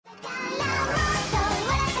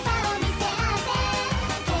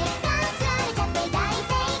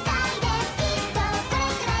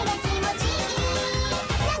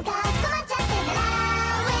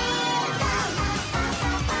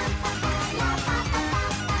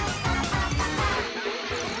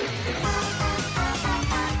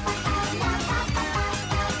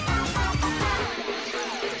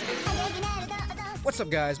What's up,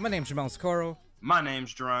 guys? My name's Jamel Socorro, My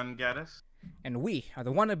name's Duran Gaddis. and we are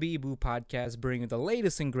the Wannabe Boo Podcast, bringing you the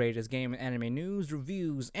latest and greatest game and anime news,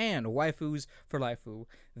 reviews, and waifus for Laifu.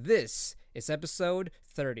 This is episode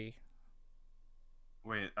 30.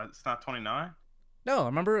 Wait, it's not 29? No,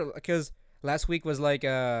 remember, because last week was like,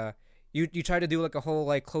 you tried to do like a whole,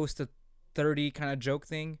 like, close to 30 kind of joke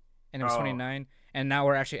thing, and it was 29, and now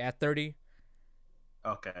we're actually at 30.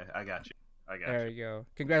 Okay, I got you. There you go.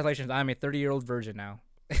 Congratulations, I'm a 30-year-old virgin now.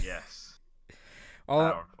 Yes.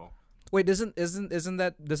 Oh, Powerful. wait, doesn't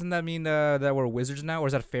that mean that we're wizards now, or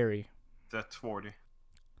is that fairy? That's 40.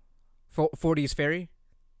 40 is fairy?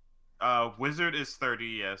 Wizard is 30,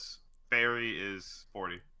 yes. Fairy is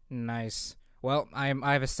 40. Nice. Well,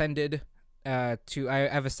 I've ascended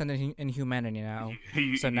I've ascended in humanity now.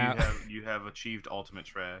 So now you have achieved ultimate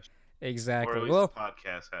trash. Exactly. Or at least Well, the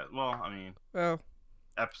podcast has. Well, I mean,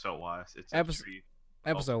 episode wise, it's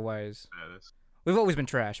episode wise, status. we've always been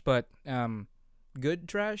trash, but good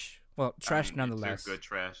trash. Well, trash I mean, nonetheless. It's good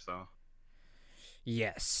trash though.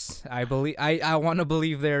 Yes, I believe. I want to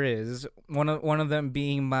believe there is one of them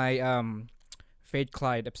being my Fate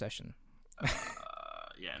Clyde obsession.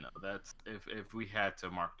 Yeah, no, that's if we had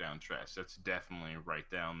to mark down trash, that's definitely right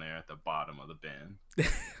down there at the bottom of the bin.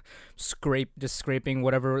 Just scraping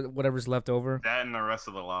whatever's left over. That and the rest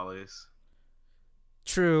of the lollies.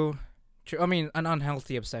 True. I mean, an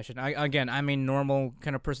unhealthy obsession. I'm a normal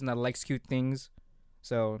kind of person that likes cute things,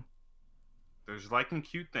 so. There's liking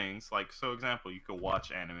cute things, like, so example, you could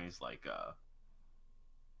watch animes like,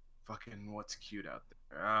 fucking, what's cute out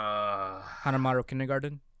there? Hanamaru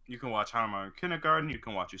Kindergarten. You can watch Hanamaru Kindergarten, you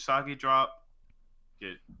can watch Usagi Drop.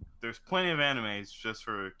 There's plenty of animes just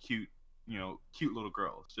for cute little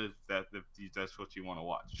girls. Just if that's what you want to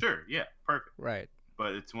watch. Sure, yeah, perfect. Right.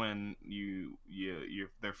 But it's when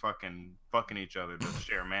they're fucking each other to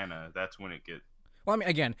share mana. That's when it gets. Well, I mean,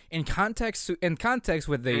 again, in context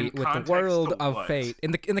with the world of Fate,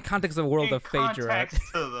 in the context of the world of Fate, you're at. In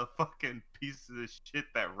context to the fucking piece of shit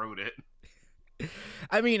that wrote it.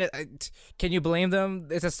 I mean, can you blame them?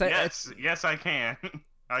 Yes, I can.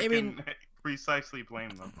 I can precisely blame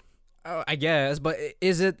them. I guess, but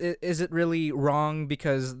is it really wrong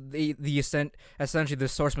because essentially the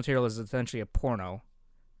source material is essentially a porno?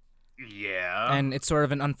 Yeah. And it's sort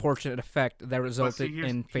of an unfortunate effect that resulted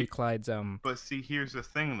in Fate Clyde's But see, here's the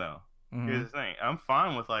thing though. Mm-hmm. Here's the thing. I'm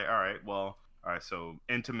fine with like, all right, so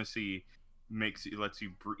intimacy lets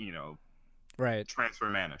you right, transfer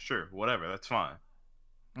mana. Sure, whatever, that's fine.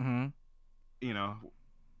 Mm-hmm.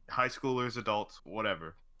 High schoolers, adults,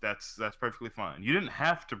 whatever. That's perfectly fine. You didn't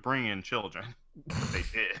have to bring in children. But they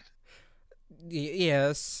did.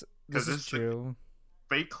 Yes, this is true.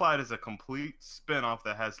 Fate Clyde is a complete spin-off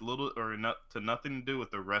that has little or nothing to do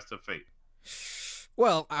with the rest of Fate.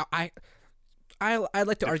 Well, I'd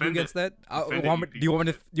like to argue against that. Do you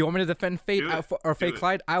want me to defend Fate or Fate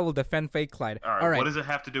Clyde? I will defend Fate Clyde. All right. What does it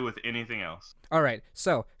have to do with anything else? All right.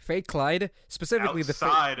 So Fate Clyde, specifically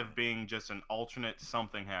outside of being just an alternate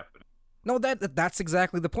something happening. No, that's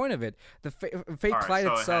exactly the point of it. The Fate Clyde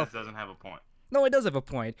itself doesn't have a point. No, it does have a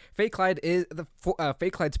point. Fate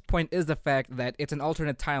Clyde's point is the fact that it's an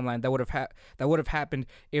alternate timeline that would have happened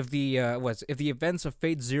if the events of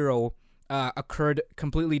Fate Zero occurred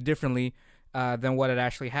completely differently than what had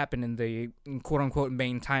actually happened in the quote unquote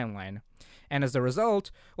main timeline. And as a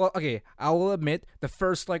result, well, okay, I will admit the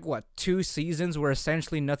first 2 seasons were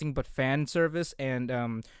essentially nothing but fan service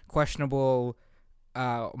and questionable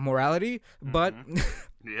morality, but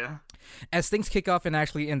yeah. As things kick off and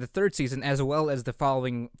actually in the 3rd season, as well as the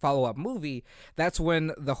following follow-up movie, that's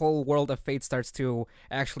when the whole world of Fate starts to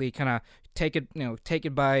actually kind of take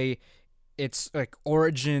it by its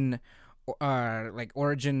origin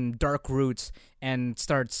dark roots and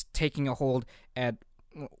starts taking a hold at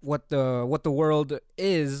what the world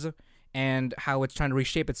is and how it's trying to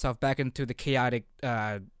reshape itself back into the chaotic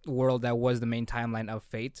world that was the main timeline of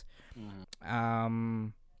Fate.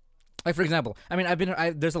 For example, I mean,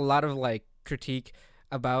 there's a lot of critiques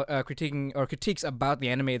about the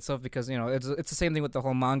anime itself because it's the same thing with the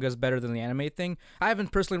whole manga is better than the anime thing. I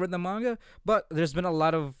haven't personally read the manga, but there's been a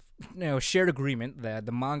lot of shared agreement that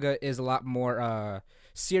the manga is a lot more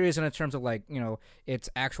serious in terms of its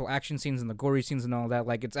actual action scenes and the gory scenes and all that.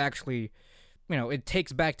 It's actually it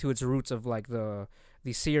takes back to its roots of the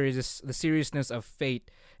seriousness of Fate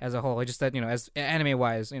as a whole. It's just that as anime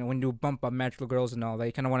wise, when you bump up magical girls and all that,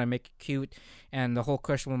 you kind of want to make it cute, and the whole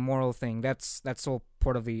questionable moral thing that's all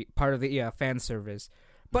part of the fan service.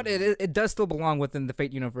 But it does still belong within the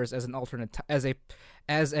Fate universe as an alternate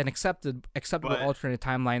as an acceptable alternate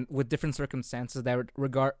timeline with different circumstances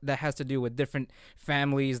that has to do with different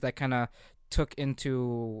families that kind of took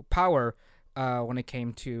into power when it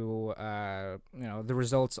came to the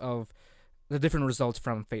results of the different results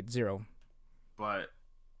from Fate Zero. But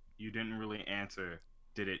you didn't really answer.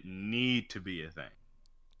 Did it need to be a thing?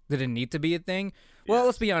 Did it need to be a thing? Well,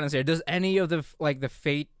 let's be honest here. Does any of the the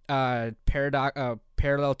Fate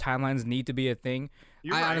parallel timelines need to be a thing?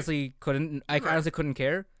 You're I right. honestly couldn't. Honestly couldn't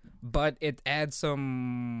care. But it adds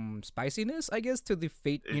some spiciness, I guess, to the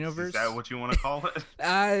Fate universe. Is that what you want to call it?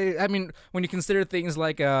 I mean, when you consider things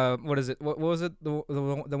like what is it? What was it?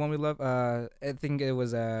 The one we love? I think it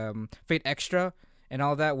was Fate Extra and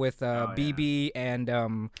all that with BB and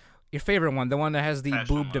your favorite one, the one that has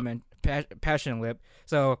the Passion Lip.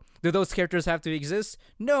 So, do those characters have to exist?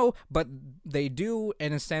 No, but they do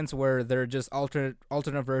in a sense where they're just alternate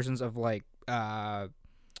versions of like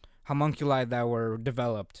homunculi that were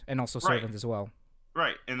developed and also servants as well.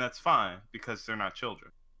 Right, and that's fine because they're not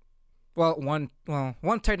children. Well, one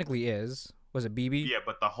technically is. Was it BB? Yeah,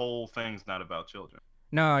 but the whole thing's not about children.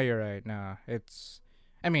 No, you're right. No, it's.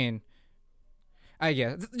 I mean, I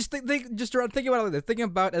guess just think about it like this. Think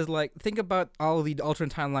about all the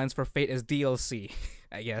alternate timelines for Fate as DLC.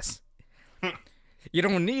 I guess you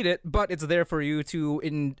don't need it, but it's there for you to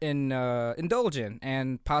indulge in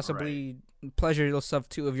and possibly pleasure yourself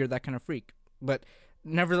too if you're that kind of freak. But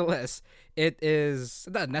nevertheless, it is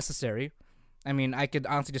not necessary. I mean, I could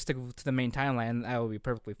honestly just stick to the main timeline and that would be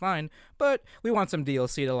perfectly fine. But we want some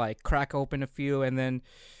DLC to like crack open a few and then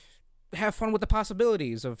have fun with the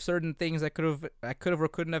possibilities of certain things that could have or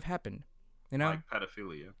couldn't have happened. You know? Like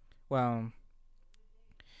pedophilia. Well,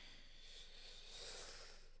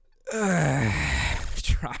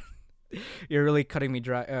 Tron, you're really cutting me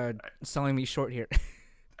dry, selling me short here.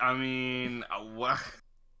 I mean,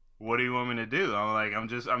 what do you want me to do? I'm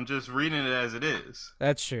just reading it as it is.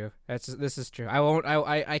 That's true. This is true.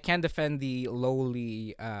 I can't defend the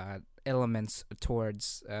lowly elements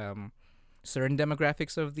towards certain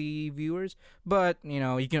demographics of the viewers, but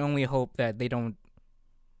you can only hope that they don't.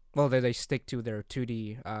 Well, that they stick to their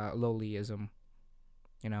 2D lowlyism.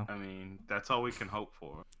 I mean, that's all we can hope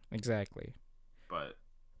for. Exactly. But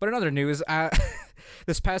in other news,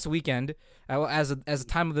 this past weekend, as the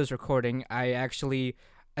time of this recording, I actually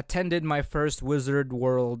attended my first Wizard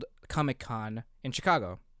World Comic Con in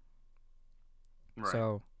Chicago. Right.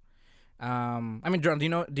 So, I mean, John,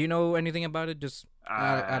 do you know anything about it? Just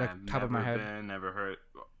out of top of my head. Never heard.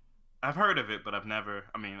 I've heard of it, but I've never.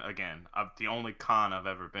 I mean, again, the only con I've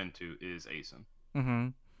ever been to is ASIN. Mm-hmm.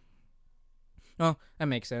 Well, that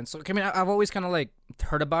makes sense. So, I mean, I've always kind of like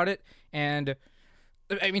heard about it, and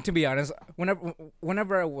I mean, to be honest,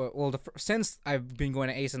 whenever since I've been going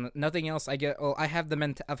to ASIN, nothing else. I've had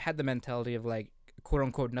the mentality of like quote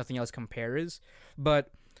unquote nothing else compares, but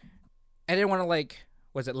I didn't want to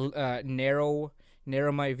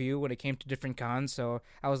narrow my view when it came to different cons. So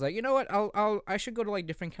I was like, you know what, I should go to like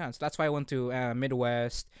different cons. So that's why I went to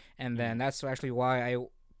Midwest, and then that's actually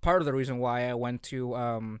part of the reason why I went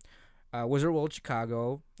to Wizard World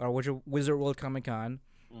Chicago or Wizard World Comic Con.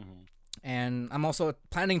 Mm-hmm. And I'm also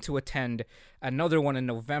planning to attend another one in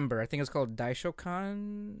November. I think it's called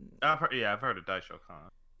DaishoCon. I've heard of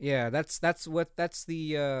DaishoCon. Yeah, that's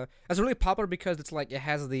really popular because it's like it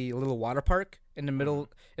has the little water park in the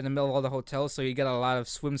middle of all the hotels, so you get a lot of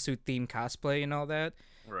swimsuit themed cosplay and all that.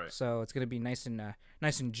 Right. So it's gonna be nice and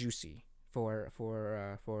juicy for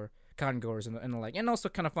con goers and also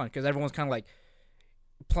kind of fun because everyone's kind of like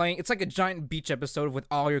playing. It's like a giant beach episode with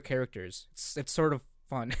all your characters. It's sort of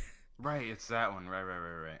fun. Right, it's that one.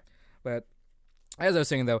 Right. But as I was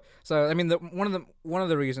saying though, so I mean, one of the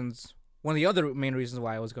other main reasons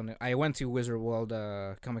why I went to Wizard World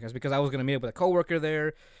Comic Con is because I was gonna meet up with a coworker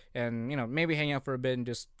there, and maybe hang out for a bit and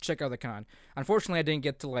just check out the con. Unfortunately, I didn't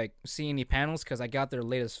get to like see any panels because I got there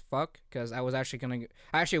late as fuck. Because I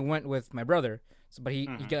actually went with my brother, but he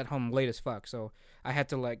got home late as fuck, so I had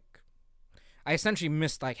to I essentially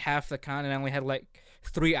missed like half the con, and I only had like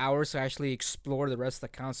 3 hours to actually explore the rest of the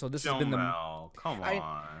con. So this has been come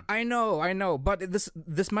on. I know, but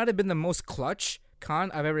this might have been the most clutch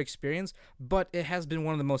con I've ever experienced, but it has been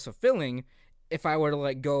one of the most fulfilling if I were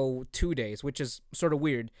to go 2 days, which is sort of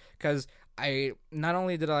weird because I not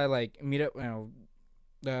only did I meet up,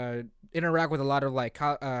 interact with a lot of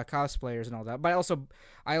cosplayers and all that, but I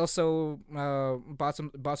also bought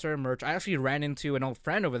some merch. I actually ran into an old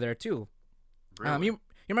friend over there too. Really? You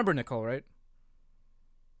remember Nicole, right?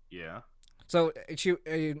 Yeah. So she,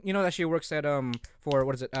 that she works at for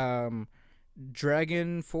what is it?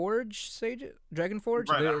 Dragon Forge, Sage? Dragon Forge?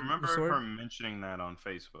 Right, I remember her mentioning that on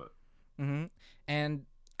Facebook. Mm-hmm. And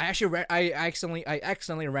I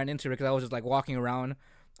accidentally ran into her because I was just walking around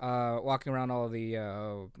walking around all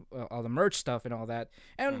the merch stuff and all that,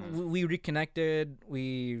 and we reconnected.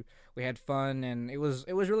 We had fun, and it was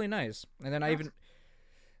really nice. And then it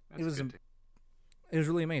was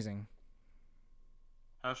really amazing.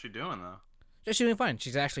 How's she doing though? She's doing fine.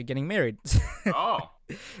 She's actually getting married. Oh,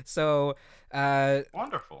 So,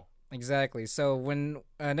 wonderful. exactly. So when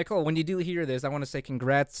Nicole, when you do hear this, I want to say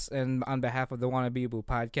congrats and on behalf of the Wannabe Boo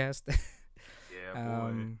podcast.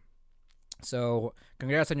 Yeah, boy. So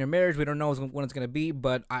congrats on your marriage. We don't know when it's gonna be,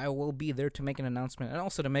 but I will be there to make an announcement and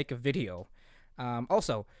also to make a video.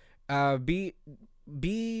 Also, be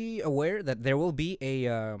aware that there will be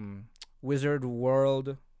a Wizard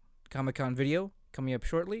World Comic-Con video coming up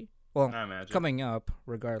shortly. Well, I imagine. coming up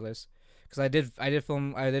regardless, because I did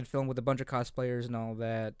film with a bunch of cosplayers and all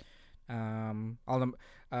that. All them.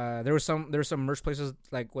 There were some merch places,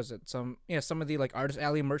 like some of the like Artist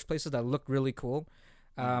Alley merch places that looked really cool.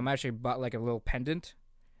 I actually bought like a little pendant.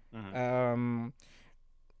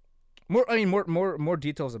 More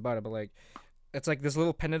details about it, but like it's like this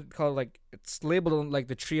little pendant called, like, it's labeled like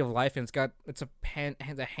the Tree of Life, and it's a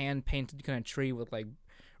hand painted kind of tree with like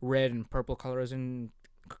red and purple colors and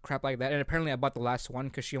crap like that. And apparently I bought the last one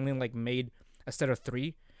because she only like made a set of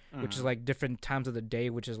 3, which is like different times of the day,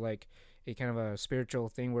 which is like a kind of a spiritual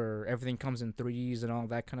thing where everything comes in 3s and all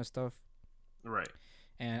that kind of stuff. Right.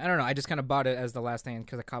 And I don't know, I just kind of bought it as the last thing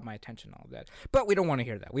because it caught my attention, all of that. But we don't want to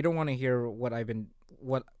hear that. We don't want to hear what I've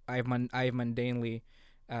mundanely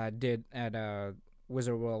did at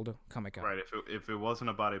Wizard World Comic-Con. Right. If it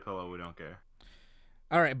wasn't a body pillow, we don't care.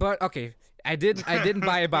 All right, but okay, I didn't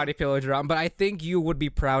buy a body pillow drum, but I think you would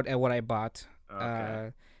be proud at what I bought.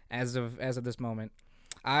 Okay. As of this moment,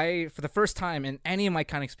 for the first time in any of my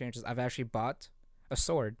con experiences, I've actually bought a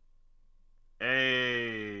sword.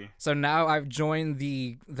 Hey. So now I've joined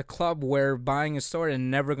the club where buying a sword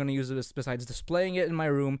and never going to use it besides displaying it in my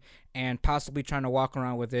room and possibly trying to walk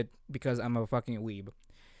around with it because I'm a fucking weeb.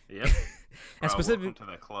 Yep. And welcome to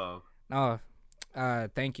the club. Oh,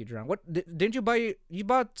 thank you, John. What didn't you buy? You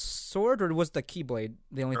bought sword, or was the keyblade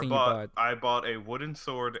the only thing you bought? I bought a wooden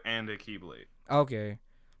sword and a keyblade. Okay.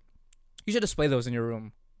 You should display those in your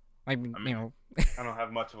room. I mean, you know. I don't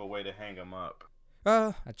have much of a way to hang them up.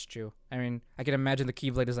 That's true. I mean, I can imagine the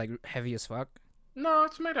keyblade is like heavy as fuck. No,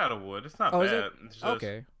 it's made out of wood. It's not bad. Is it? It's just,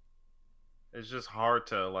 okay. It's just hard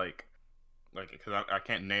to like because I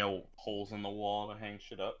can't nail holes in the wall to hang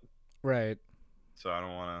shit up. Right. So I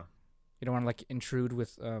don't want to. You don't want to like intrude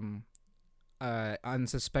with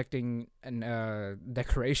unsuspecting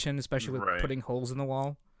decoration, especially with putting holes in the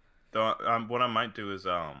wall. Though, what I might do is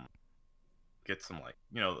get some like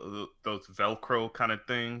those Velcro kind of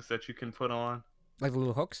things that you can put on. Like the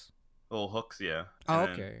little hooks? Little hooks, yeah. Oh,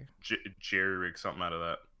 okay. Jerry rig something out of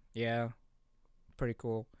that. Yeah. Pretty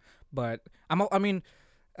cool. But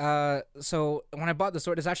so when I bought the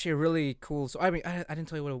sword, it's actually a really cool. So I didn't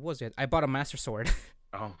tell you what it was yet. I bought a master sword.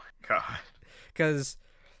 Oh my god. Because,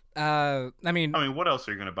 what else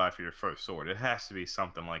are you gonna buy for your first sword? It has to be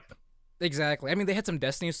something like that. Exactly. I mean, they had some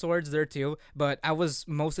Destiny swords there too, but I was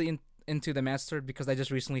mostly into the master sword because I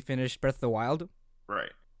just recently finished Breath of the Wild.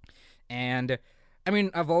 Right. And I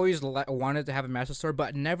mean, I've always wanted to have a master sword,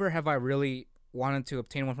 but never have I really wanted to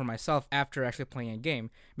obtain one for myself after actually playing a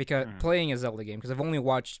game, because playing a Zelda game, because I've only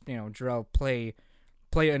watched Jarrell play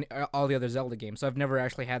all the other Zelda games, so I've never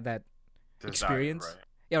actually had that experience.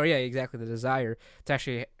 Right. Yeah, exactly, the desire to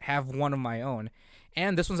actually have one of my own.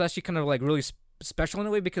 And this one's actually kind of like really special in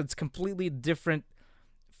a way because it's completely different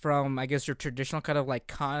from, I guess, your traditional kind of like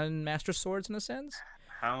con master swords in a sense.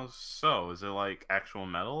 How so? Is it like actual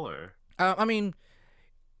metal or?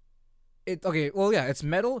 It's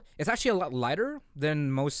metal. It's actually a lot lighter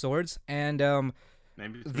than most swords, and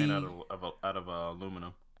maybe it's made out of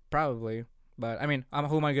aluminum. Probably, but I mean,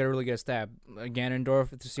 who am I gonna really get stabbed?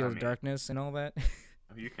 Ganondorf to seal the darkness and all that.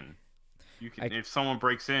 You can. If someone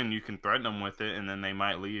breaks in, you can threaten them with it, and then they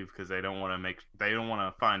might leave because they don't want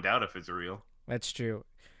to find out if it's real. That's true,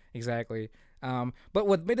 exactly. But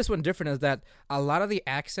what made this one different is that a lot of the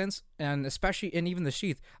accents, and especially in even the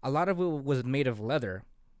sheath, a lot of it was made of leather.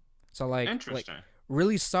 So like, interesting. Like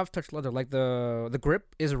really soft touch leather. Like the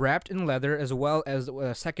grip is wrapped in leather as well as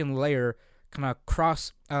a second layer, kind of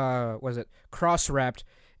cross wrapped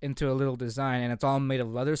into a little design, and it's all made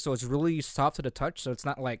of leather. So it's really soft to the touch. So it's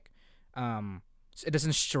not like, it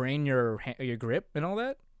doesn't strain your grip and all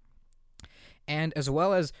that. And as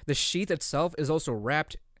well as the sheath itself is also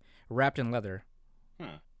wrapped in leather.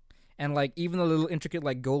 And like even the little intricate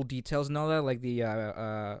like gold details and all that, like the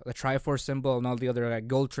Triforce symbol and all the other like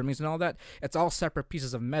gold trimmings and all that, it's all separate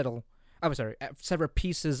pieces of metal. I'm sorry, separate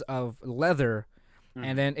pieces of leather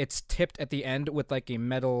and then it's tipped at the end with like a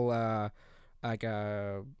metal, like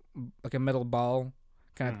a metal ball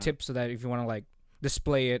kind of tip, so that if you want to like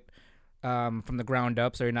display it from the ground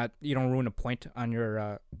up, so you don't ruin a point on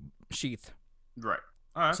your sheath. Right.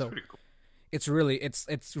 Oh, that's So pretty cool. it's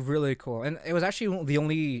really cool, and it was actually the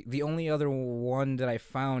only other one that I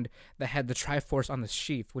found that had the Triforce on the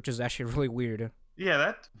sheath, which is actually really weird. Yeah,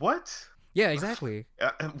 that what? Yeah, exactly.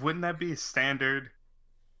 Wouldn't that be standard?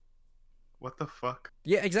 What the fuck?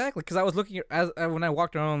 Yeah, exactly. Because I was looking when I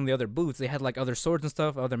walked around the other booths, they had like other swords and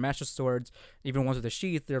stuff, other master swords, even ones with a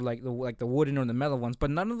sheath. They're like the wooden or the metal ones, but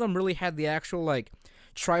none of them really had the actual like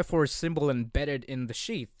Triforce symbol embedded in the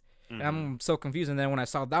sheath. And I'm so confused. And then when I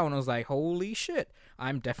saw that one, I was like, "Holy shit!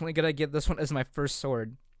 I'm definitely gonna get this one as my first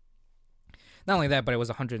sword." Not only that, but it was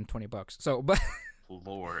 $120. So, but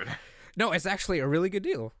Lord. no, it's actually a really good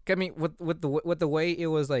deal. I mean, with the way it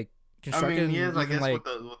was like constructed. I mean, yeah, I even, guess like,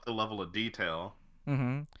 with the level of detail.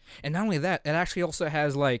 and not only that, it actually also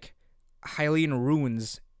has like Hylian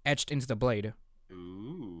runes etched into the blade.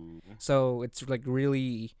 Ooh. So it's like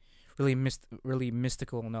really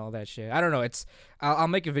mystical and all that shit. I don't know. I'll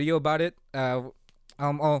make a video about it. I'll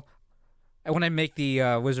when I make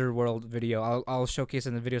the Wizard World video, I'll showcase it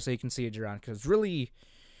in the video so you can see it, Jerron, because really,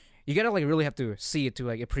 you gotta like really have to see it to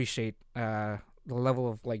like appreciate the level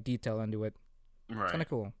of like detail into it. Right. Kind of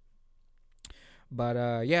cool.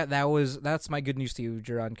 But yeah, that's my good news to you,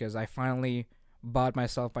 Jerron, because I finally bought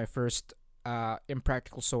myself my first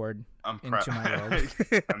impractical sword into my world.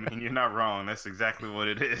 I mean, you're not wrong. That's exactly what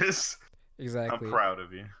it is. Exactly. I'm proud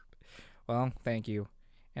of you. Well, thank you.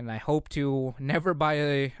 And I hope to never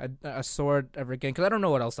buy a sword ever again, because I don't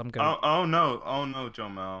know what else I'm gonna. Oh no,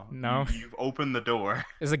 Jomel. No, you've opened the door.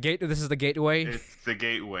 This is the gateway. It's the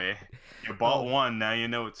gateway. You bought one, now you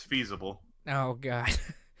know it's feasible. Oh god.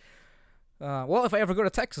 Well, if I ever go to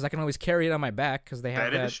Texas, I can always carry it on my back because they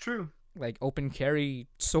have that is true. Like open carry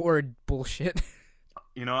sword bullshit.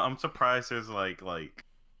 You know, I'm surprised there's like.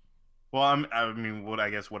 Well, I mean, I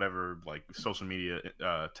guess whatever like social media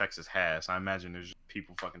Texas has, I imagine there's just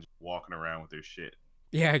people fucking just walking around with their shit.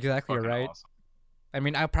 Yeah, exactly. You're right. Awesome. I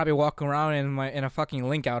mean, I'll probably walk around in a fucking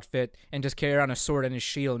Link outfit and just carry around a sword and a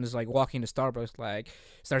shield and just like walking to Starbucks, like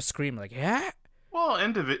start screaming like, yeah. Well,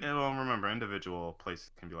 remember, individual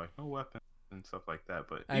places can be like no weapon and stuff like that,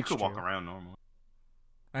 but you could walk around normally.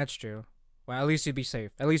 That's true. Well, at least you'd be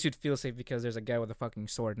safe. At least you'd feel safe because there's a guy with a fucking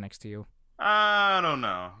sword next to you. I don't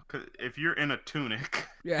know. 'Cause if you're in a tunic.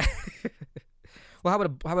 Yeah.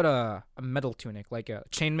 Well, how about a metal tunic, like a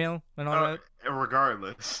chainmail and all that?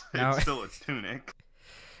 Regardless, No. It's still a tunic.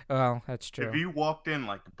 Well, that's true. If you walked in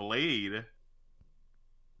like Blade,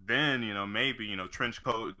 then maybe trench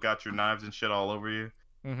coat, got your knives and shit all over you.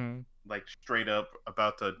 Mm-hmm. Like straight up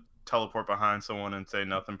about to teleport behind someone and say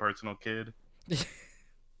nothing personal, kid.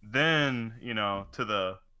 Then to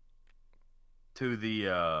the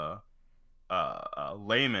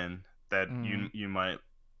layman that you might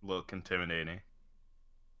look intimidating,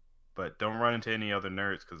 but don't run into any other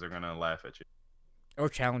nerds because they're gonna laugh at you or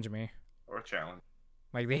challenge me.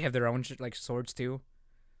 Like they have their own like swords too.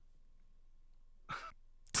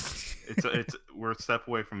 We're a step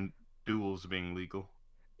away from duels being legal.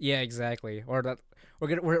 Yeah, exactly. Or that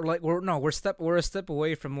we're a step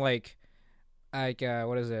away from like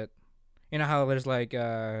what is it? You know how there's like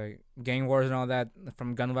gang wars and all that,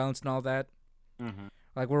 from gun violence and all that. Mm-hmm.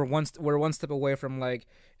 Like we're one step away from like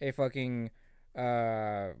a fucking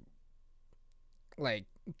like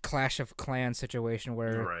Clash of Clans situation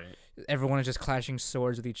where everyone is just clashing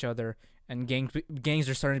swords with each other, and gangs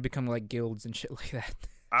are starting to become like guilds and shit like that.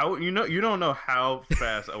 You don't know how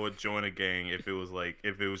fast I would join a gang if it was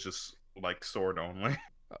just like sword only.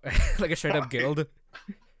 Like a straight up guild.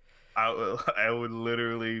 I would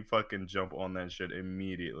lotally fucking jump on that shit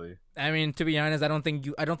immediately. I mean, to be honest, I don't think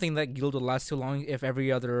that guild would last too long if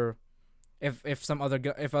if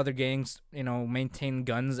other gangs maintain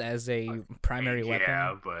guns as a primary weapon.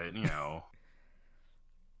 Yeah, but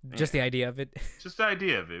just the idea of it. Just the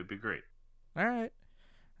idea of it would be great. All right,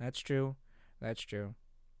 that's true. But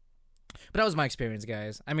that was my experience,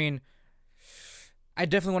 guys. I mean, I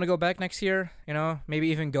definitely want to go back next year. Maybe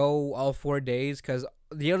even go all 4 days, because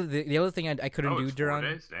the other thing I couldn't do during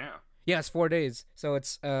 4 days. Damn. Yeah, it's 4 days. So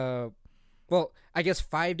it's well, I guess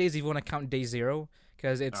 5 days if you want to count day 0,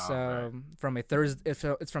 because it's from a Thursday.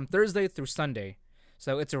 It's from Thursday through Sunday.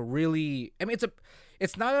 So it's a really, I mean,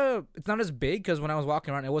 it's not as big, because when I was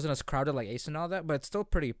walking around, it wasn't as crowded like Ace and all that, but it's still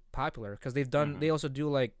pretty popular because they also do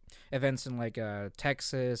like events in like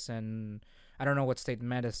Texas, and I don't know what state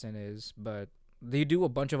Madison is, but they do a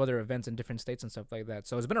bunch of other events in different states and stuff like that.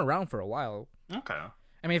 So it's been around for a while. Okay.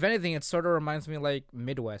 I mean, if anything, it sort of reminds me like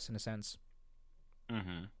Midwest in a sense,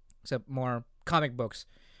 Mm-hmm. except more comic books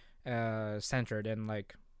centered and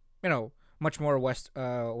like much more was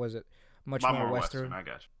it much A lot more more Western Western, I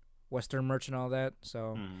got Western merch and all that.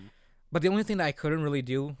 So, you. Mm-hmm. but the only thing that I couldn't really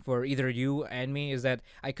do for either you and me is that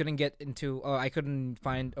I couldn't get into, I couldn't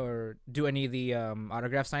find or do any of the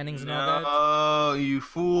autograph signings and all that. No, you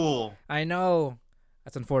fool. I know,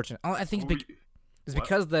 that's unfortunate. Oh, I think it's What?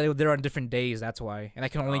 because they're on different days. That's why, and I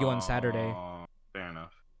can only go on Saturday. Oh, fair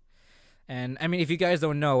enough. And I mean, if you guys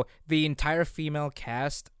don't know, the entire female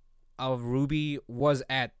cast of Ruby was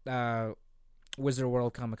at Wizard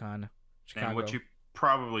World Comic Con, Chicago. And what you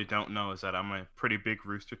probably don't know is that I'm a pretty big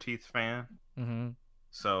Rooster Teeth fan. Mm-hmm.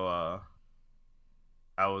 So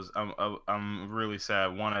I'm really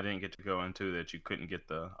sad. One, I didn't get to go into that. You couldn't get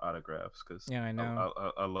the autographs because Yeah, I know.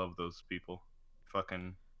 I love those people.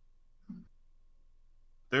 Fucking,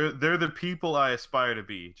 they're the people I aspire to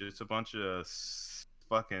be. Just a bunch of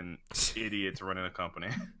fucking idiots running a company.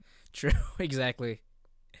 True, exactly.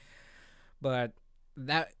 But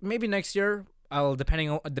that maybe next year, I'll depending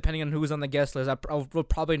on who's on the guest list, I'll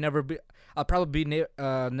probably never be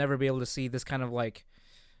never be able to see this kind of like,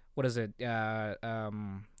 what is it,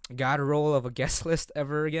 god roll of a guest list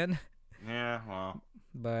ever again. Yeah, well,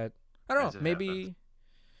 But I don't As know. it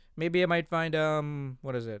Maybe I might find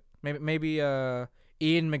what is it? Maybe Ian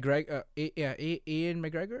McGregor. Ian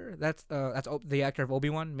McGregor. That's the actor of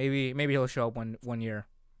Obi-Wan. Maybe he'll show up one year.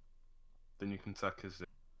 then you can suck his dick.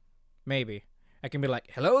 Maybe I can be like,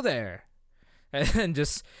 "Hello there," and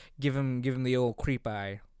just give him the old creep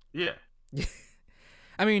eye. Yeah.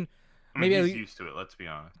 I mean, I maybe mean, he's used to it. Let's be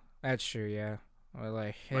honest. that's true. Yeah. Or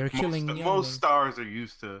like Like, they're killing most stars are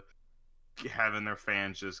used to having their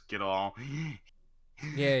fans just get all.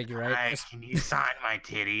 Yeah, you're right. Hi, can you sign my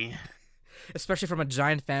titty? Especially from a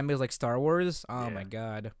giant family like Star Wars. Oh Yeah. my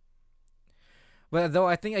god. But though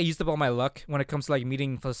I think I used up all my luck when it comes to like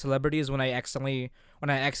meeting celebrities when I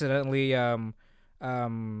accidentally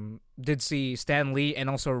did see Stan Lee and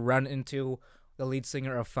also run into the lead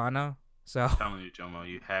singer of Fana. So I'm telling you, Jomo,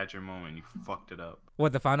 you had your moment. You fucked it up.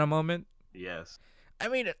 what, the Fana moment? Yes. I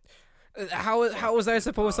mean, how was I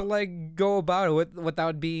supposed to like go about it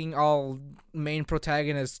without being all main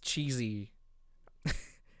protagonist cheesy?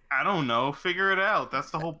 I don't know. Figure it out.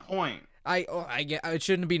 That's the whole point. I get it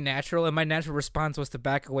shouldn't be natural, and my natural response was to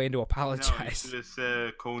back away and to No, you apologize. should have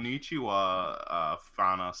said Konnichiwa,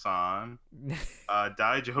 Fana-san.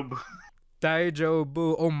 Daijobu.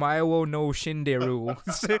 Daijobu omae wo no shinderu.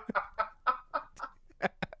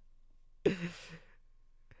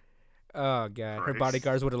 Oh god, her Christ.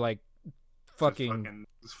 bodyguards would have like fucking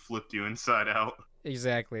Just flipped you inside out.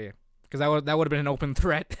 exactly, because that would have been an open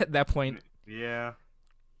threat at that point. Yeah.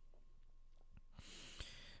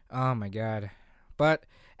 Oh my god, but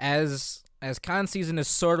as con season is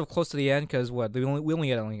sort of close to the end, because we only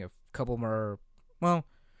get only a couple more. Well,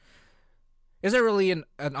 is there really an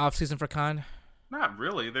off season for con? Not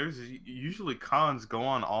really. There's usually cons go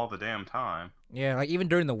on all the damn time. Yeah, like even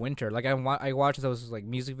during the winter, like I watch those like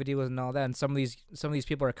music videos and all that, and some of these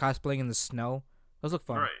people are cosplaying in the snow. Those look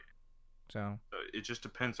fun. Right. So, It just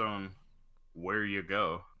depends on where you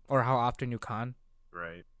go. or how often you con.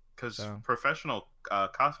 Right. Because So. professional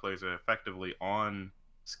cosplayers are effectively on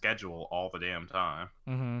schedule all the damn time.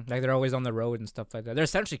 Like they're always on the road and stuff like that. They're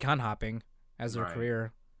essentially con hopping as their Right.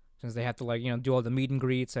 career, since they have to like do all the meet and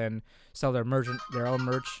greets and sell their own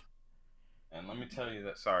merch. And let me tell you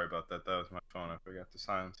that. Sorry about that. That was my phone. I forgot to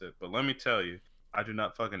silence it. But let me tell you, I do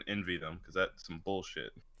not fucking envy them because that's some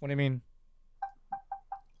bullshit. What do you mean?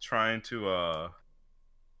 Trying to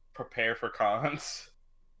prepare for cons,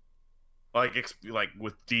 like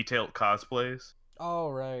with detailed cosplays. Oh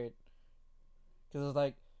right, because it's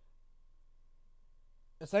like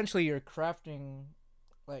essentially you're crafting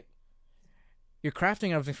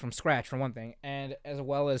everything from scratch for one thing, and as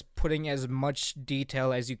well as putting as much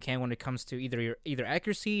detail as you can when it comes to either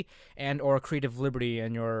accuracy and or creative liberty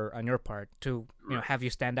on your part to Right. have you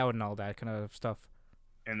stand out and all that kind of stuff.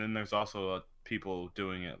 And then there's also people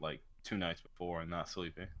doing it like 2 nights before and not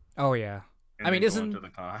sleeping. Oh yeah. And I mean, then isn't- going to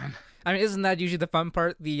the con? I mean, isn't that usually the fun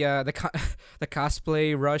part? The the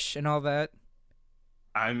cosplay rush and all that.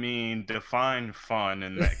 I mean, define fun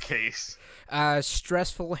in that case.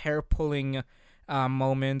 Stressful hair pulling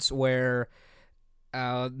moments where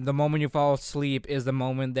the moment you fall asleep is the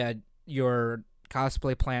moment that your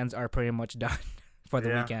cosplay plans are pretty much done for the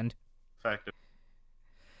Yeah. weekend. Fact.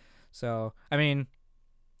 So I mean,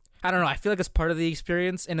 I don't know. I feel like it's part of the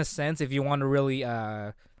experience in a sense if you want to really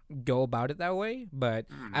go about it that way, but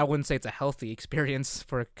I wouldn't say it's a healthy experience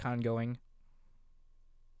for con going.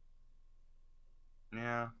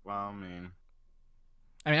 Yeah. Well, I mean,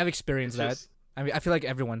 I mean, I've it's experienced that. just. I mean, I feel like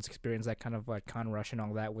everyone's experienced that kind of like con rush and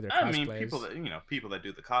all that with their I mean, people cosplays. that people that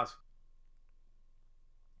do the cosplay.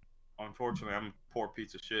 Unfortunately, I'm a poor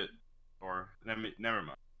piece of shit. Or never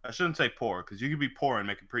mind. I shouldn't say poor because you can be poor and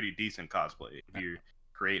make a pretty decent cosplay if you're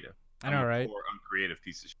creative. I I'm know, a right? poor, uncreative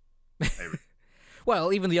piece of shit.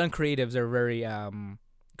 Well, even the uncreatives are very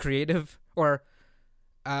creative, or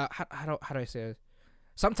how do I say it?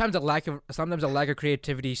 Sometimes a lack of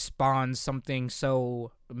creativity spawns something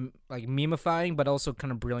so like memifying, but also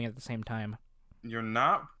kind of brilliant at the same time. You're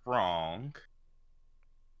not wrong,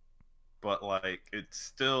 but like it's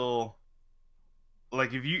still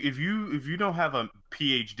like if you don't have a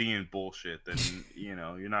PhD in bullshit, then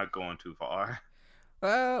you're not going too far.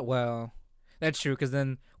 Well, that's true. Because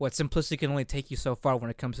then, what simplicity can only take you so far when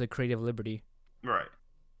it comes to creative liberty. Right.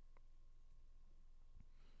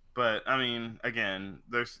 But I mean, again,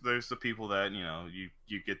 there's the people that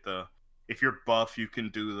you get the if you're buff, you can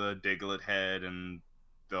do the Diglett head and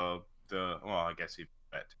the well, I guess he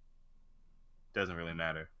that doesn't really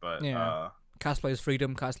matter, but Yeah, cosplay is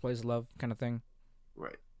freedom, cosplay is love, kind of thing.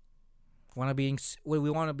 right, We want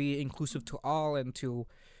to be inclusive to all and to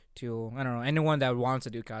I don't know anyone that wants to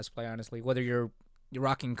do cosplay. Honestly, whether you're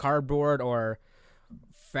rocking cardboard or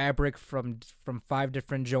fabric from 5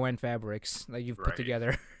 different Joanne fabrics that you've put right.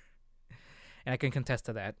 together, and I can contest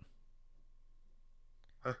to that.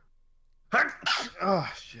 Oh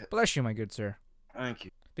shit! Bless you, my good sir. Thank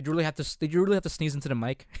you. Did you really have to sneeze into the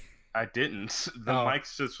mic? I didn't. The Oh.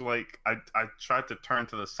 mic's just like I tried to turn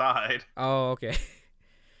to the side. Oh, okay.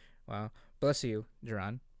 Wow. Bless you,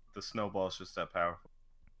 Duran. The snowball's just that powerful.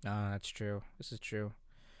 That's true. This is true.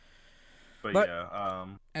 But Yeah, yeah,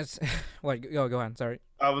 as what? Go on. Sorry.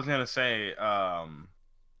 I was gonna say, I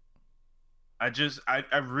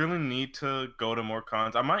really need to go to more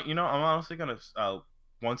cons. I might, I'm honestly gonna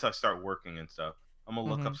once I start working and stuff, I'm gonna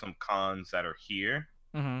look up some cons that are here.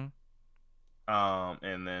 Mm-hmm.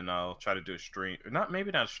 And then I'll try to do a stream,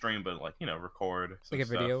 maybe not a stream, but like record some Like a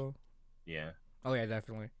stuff. video. Yeah. Oh yeah,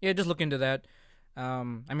 definitely. Yeah, just look into that. I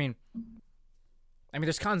mean,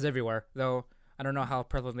 there's cons everywhere, though. I don't know how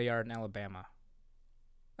prevalent they are in Alabama.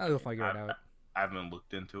 I'll figure it out. I haven't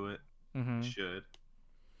looked into it. Mm-hmm. Should.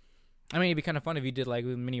 I mean, it'd be kind of fun if you did like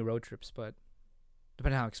mini road trips, but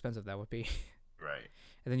depending on how expensive that would be. Right.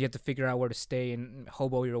 And then you have to figure out where to stay and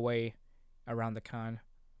hobo your way around the con.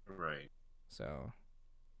 Right. So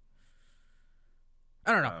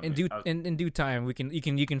I don't know. In due time, you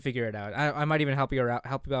can figure it out. I might even help you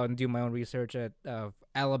out and do my own research at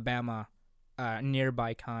Alabama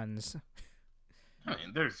nearby cons. I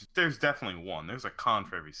mean, there's definitely one. There's a con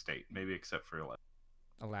for every state, maybe except for like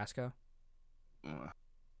Alaska.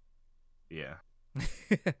 Yeah.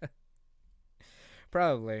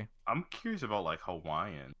 Probably. I'm curious about like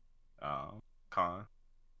Hawaiian con.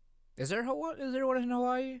 Is there one in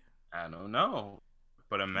Hawaii? I don't know,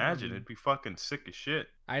 but imagine it'd be fucking sick as shit.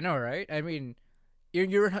 I know, right? I mean,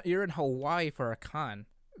 you're in Hawaii for a con.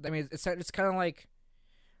 I mean, it's kind of like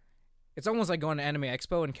it's almost like going to Anime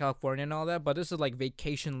Expo in California and all that, but this is like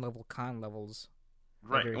vacation level con levels.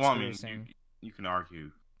 Right. you're Well, I mean, experiencing. you can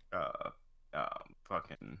argue,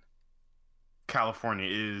 fucking California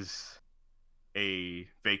is a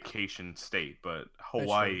vacation state, but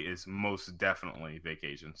Hawaii is most definitely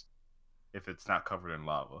vacations if it's not covered in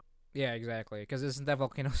lava. Yeah, exactly. Because isn't that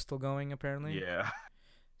volcano still going apparently? Yeah,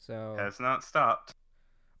 So has not stopped.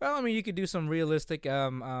 well, I mean, you could do some realistic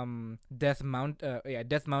Death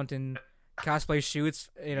Mountain cosplay shoots.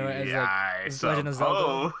 As like I as Legend of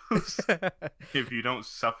Zelda. suppose if you don't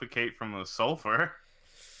suffocate from the sulfur.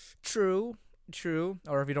 True.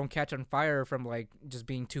 Or if you don't catch on fire from like just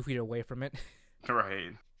being 2 feet away from it.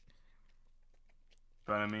 Right.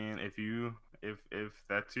 But I mean, if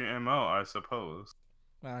that's your MO, I suppose.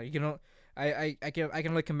 Well, I can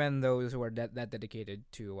only commend those who are that dedicated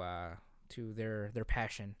to their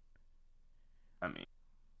passion. I mean,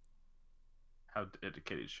 how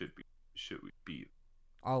dedicated should we be?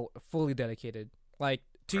 All fully dedicated, like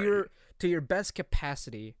to Right. your best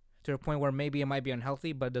capacity, to a point where maybe it might be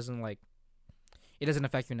unhealthy, but it doesn't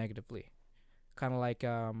affect you negatively. Kind of like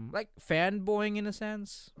fanboying in a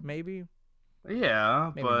sense, maybe.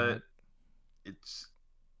 Yeah, Maybe but not. it's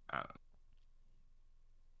I don't know.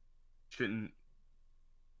 Shouldn't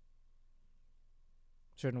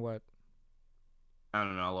Certain what? I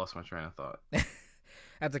don't know. I lost my train of thought.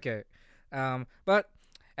 That's okay. But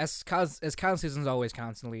as con season's always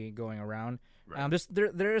constantly going around, Right.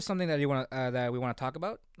 there is something that that we want to talk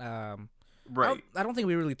about. Right. I don't think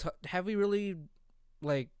we really have we really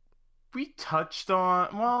like We touched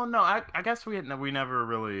on. Well, no, I guess we never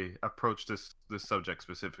really approached this subject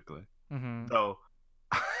specifically. Mm-hmm. So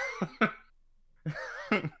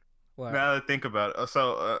What? now that I think about it,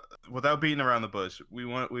 without beating around the bush, we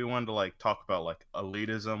wanted to like talk about like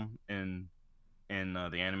elitism in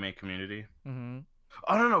the anime community. Mm-hmm.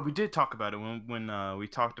 Oh no, we did talk about it when we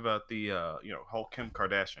talked about the whole Kim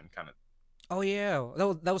Kardashian kind of. Oh yeah,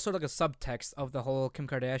 that was sort of like a subtext of the whole Kim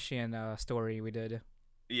Kardashian story we did.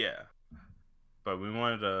 Yeah, but we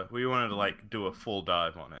wanted to like do a full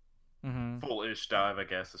dive on it, Mm-hmm. full-ish dive, I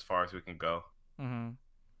guess, as far as we can go. Mm-hmm.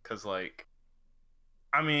 Cause like,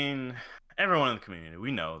 I mean, everyone in the community,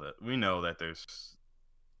 we know that there's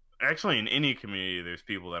actually in any community there's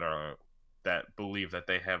people that believe that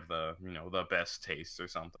they have the best taste or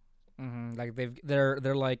something. Mm-hmm. Like they're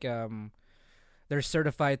like they're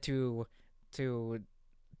certified to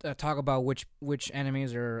talk about which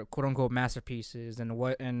animes are quote unquote masterpieces and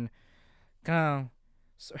what and kind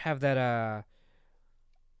of have that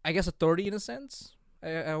I guess authority in a sense.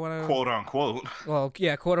 I want to Quote unquote. well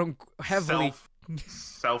yeah quote unquote heavily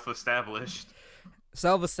Self-established.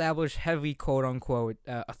 self-established heavy quote unquote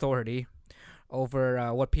authority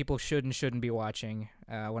over what people should and shouldn't be watching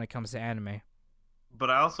when it comes to anime. But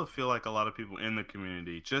I also feel like a lot of people in the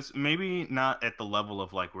community, just maybe not at the level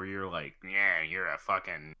of like where you're like, yeah, you're a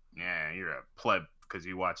pleb because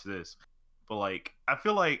you watch this. But like, I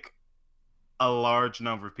feel like a large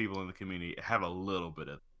number of people in the community have a little bit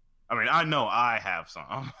of. I mean, I know I have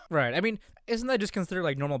some. Right. I mean, isn't that just considered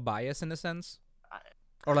like normal bias in a sense,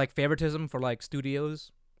 or like favoritism for like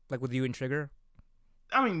studios, like with you and Trigger?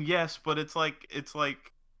 I mean, yes, but it's like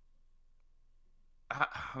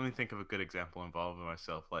let me think of a good example involving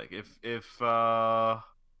myself. Like if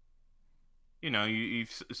you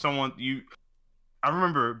someone you I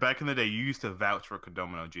remember back in the day you used to vouch for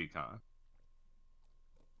Kodomo no G-Con.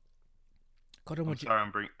 I'm sorry,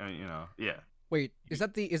 I'm bringing yeah. Wait, is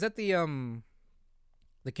that the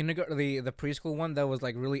the kindergarten the preschool one that was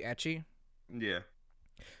like really etchy? Yeah.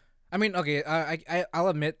 I mean, okay, I'll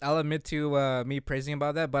admit to me praising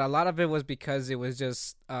about that, but a lot of it was because it was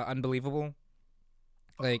just unbelievable.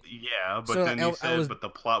 Like yeah, but so then you said but the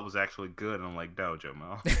plot was actually good, and I'm like, no,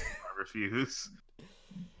 Jomo. I refuse.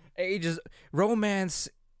 Ages romance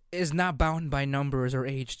is not bound by numbers or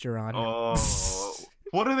age, Your Honor. Oh,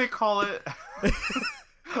 what do they call it?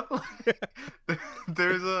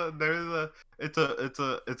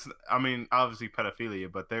 it's I mean obviously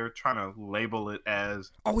pedophilia, but they're trying to label it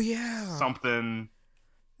as something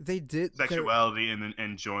they did sexuality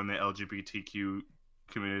and join the LGBTQ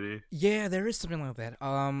community. Yeah, there is something like that.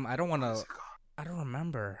 I don't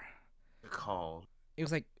remember. It's called. It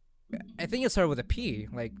was like I think it started with a P,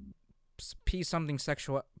 like P something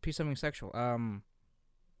sexual. Shit.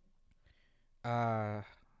 I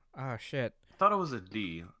thought it was a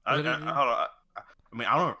D. I mean,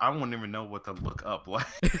 I wouldn't even know what to look up. Like,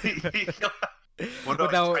 what do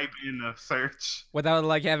I type in a search without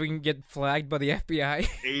like having get flagged by the FBI?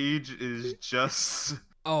 Age is just.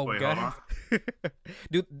 Oh wait, god.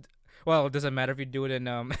 Dude, well, it doesn't matter if you do it in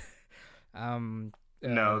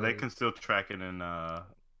no, they can still track it in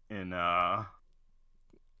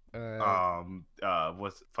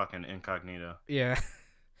what's fucking incognito. Yeah.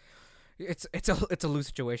 It's a loose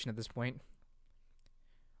situation at this point.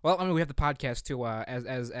 Well, I mean, we have the podcast too,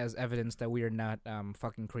 as evidence that we are not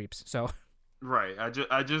fucking creeps. So, right. I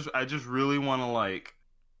just really want to like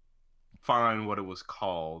find what it was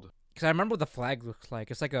called. Because I remember what the flag looks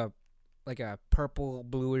like. It's like a purple,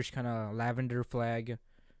 bluish kind of lavender flag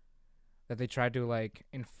that they tried to like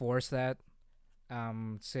enforce that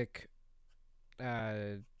sick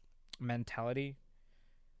mentality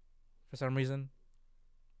for some reason.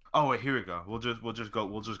 Oh wait, here we go. We'll just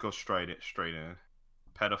go straight in.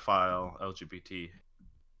 Pedophile, LGBT.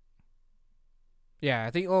 Yeah,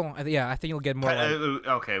 I think. Oh, yeah, I think you'll get more.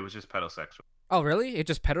 Okay, it was just pedosexual. Oh, really? It's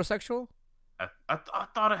just pedosexual? I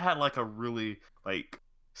thought it had like a really like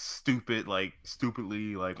stupidly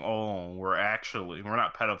like, oh, we're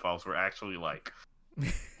not pedophiles. We're actually like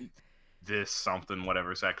this something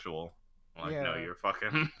whatever sexual. Like, yeah. No, you're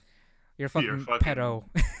fucking pedo.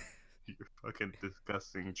 You're fucking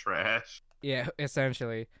disgusting trash. Yeah,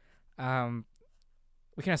 essentially.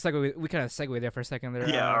 We kind of segue there for a second there.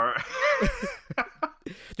 Yeah. All right.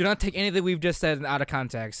 Do not take anything we've just said out of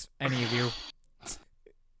context, any of you.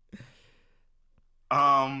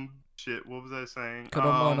 Shit. What was I saying?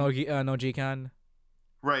 Kodomo no G-Con.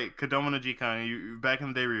 Right, Kodomo no G-Con. You back in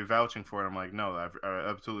the day, we were vouching for it. I'm like, no, I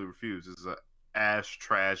absolutely refuse. This is a ass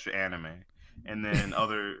trash anime. And then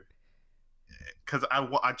because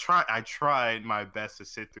I tried my best to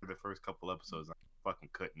sit through the first couple episodes. I fucking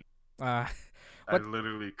couldn't. Uh, I what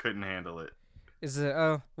literally couldn't handle it. is it?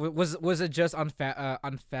 Was it just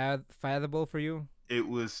unfathomable for you? It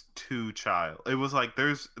was too child. It was like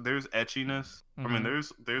there's etchiness. I mean,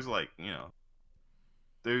 Mm-hmm. there's like,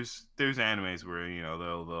 there's animes where,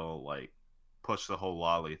 they'll like push the whole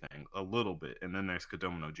lolly thing a little bit, and then there's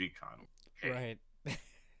Kodomo no Jikan. Hey, Right.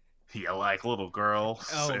 you like little girls?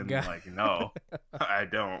 Oh And god. like, no, I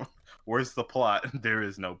don't. Where's the plot? There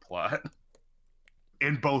is no plot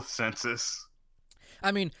in both senses.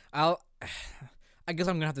 I mean, I'll. I guess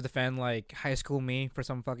I'm gonna have to defend like High School Me for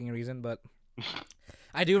some fucking reason, but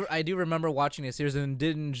I do remember watching this series and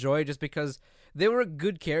did enjoy it just because they were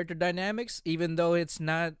good character dynamics, even though it's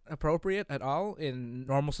not appropriate at all in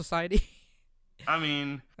normal society. I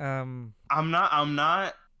mean, um. I'm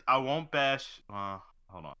not. I won't bash.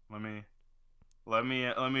 Hold on. Let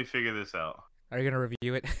me figure this out. Are you gonna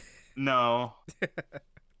review it? No.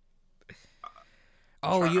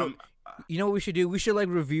 Oh, Try, you I'm, you know what we should do? We should like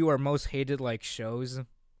review our most hated like shows.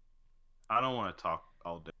 I don't want to talk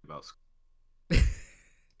all day about.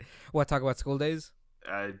 What, talk about school days?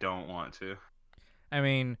 I don't want to. I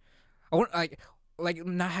mean, I want like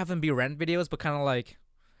not have them be rant videos, but kind of like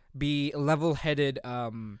be level-headed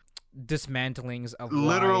dismantlings of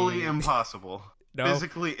Literally why impossible. no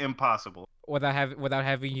Physically impossible. without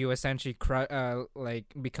having you essentially like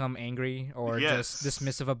become angry or Yes. just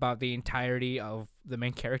dismissive about the entirety of the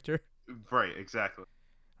main character. Right. Exactly.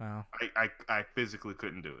 Wow. I physically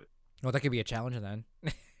couldn't do it. Well, that could be a challenge then.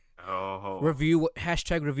 Oh. Review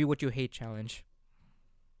what you hate challenge.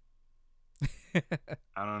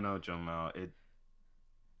 I don't know, Jomel. It.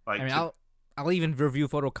 Like. I mean, I'll even review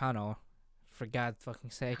Photokano. For God's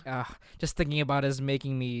fucking sake. Just thinking about it is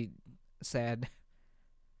making me sad.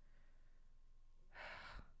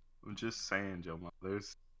 I'm just saying, Jomel.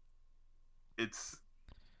 It's.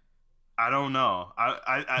 I don't know.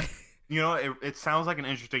 It sounds like an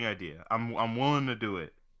interesting idea. I'm willing to do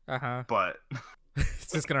it, Uh-huh. but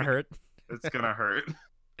It's just gonna hurt. it's gonna hurt.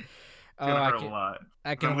 It's Oh, gonna I hurt a can lot.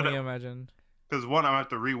 I can I'm only gonna- imagine. Because one, I have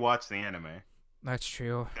to rewatch the anime That's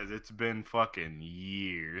true. because it's been fucking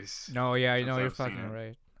years. No, yeah, Since you're I've seen fucking it.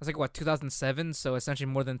 right. It's like what 2007, so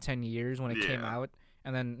essentially more than 10 years when it came Yeah. out,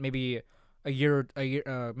 and then maybe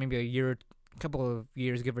maybe a year, couple of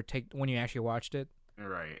years, give or take, when you actually watched it.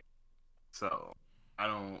 Right. So I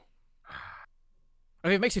don't. I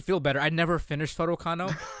mean, it makes you feel better. I never finished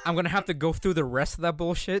Photokano. I'm gonna have to go through the rest of that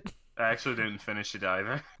bullshit. I actually didn't finish it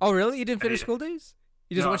either. Oh, really? You didn't finish Yeah. School Days?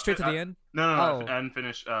 You just No, went straight to I- the end? No, Oh. I didn't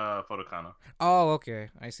finish Photokano Oh, okay.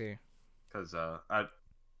 I see. because I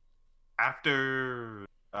after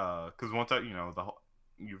because once the whole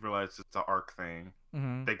you realize it's an arc thing.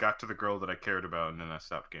 Mm-hmm. They got to the girl that I cared about, and then I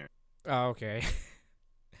stopped caring. Oh, okay.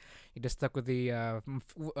 You just stuck with the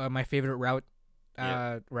my favorite route,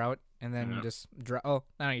 Yeah. route, and then you Yeah. just drop. Oh,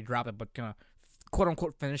 not only dropped it, but kind of quote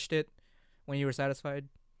unquote finished it when you were satisfied.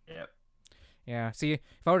 Yep. Yeah. See, if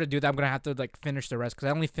I were to do that, I'm gonna have to like finish the rest because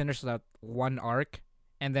I only finished that one arc,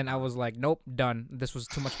 and then I was like, nope, done. This was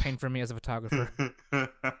too much pain for me as a photographer. I'm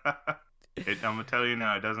gonna tell you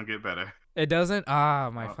now, it doesn't get better. It doesn't. Ah,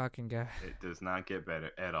 my Oh. fucking god. It does not get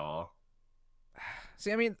better at all.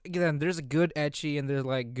 See, I mean, again, there's a good ecchi and there's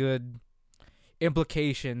like good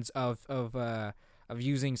implications of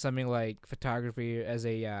using something like photography as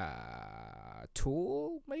a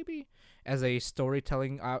tool, maybe as a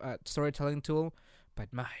storytelling tool.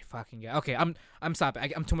 But my fucking god. Okay, I'm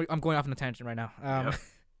stopping. I'm too much, I'm going off on a tangent right now. Yep.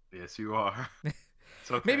 Yes, you are. It's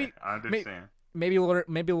okay. Maybe- I understand. maybe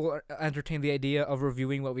we'll entertain the idea of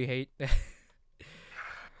reviewing what we hate.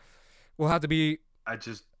 We'll have to be I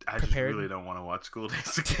just prepared. really don't want to watch School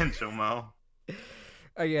Days again, Jomo.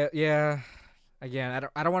 yeah. Again,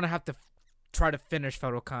 I don't want to have to try to finish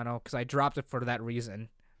Photokano because I dropped it for that reason.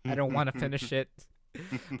 I don't want to finish it,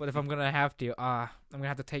 but if I'm gonna have to, I'm gonna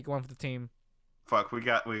have to take one for the team. Fuck, we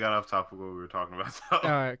got off topic of what we were talking about.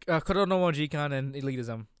 Kodono no Jikan and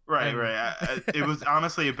elitism. Right. and- It was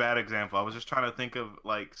honestly a bad example. I was just trying to think of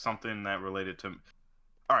like something that related to.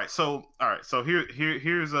 All right, so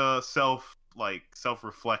here's a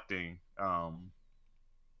self-reflecting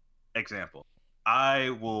example.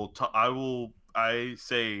 I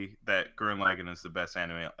say that Gurren Lagann is the best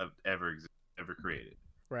anime ever created.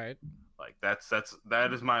 Right. Like that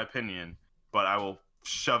is my opinion, but I will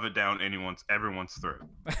shove it down everyone's throat.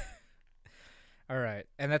 All right,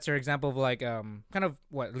 and that's your example of like kind of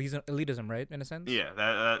what elitism, right? In a sense.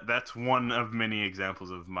 Yeah, that's one of many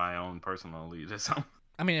examples of my own personal elitism.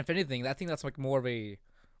 I mean, if anything, I think that's like more of a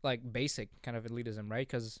like basic kind of elitism, right?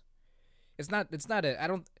 Because it's not a I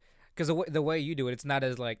don't because the way you do it, it's not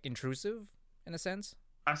as like intrusive in a sense.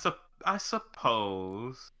 I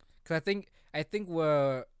suppose. Because I think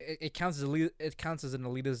it counts as it counts as an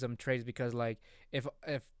elitism trait because like if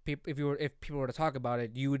people were to talk about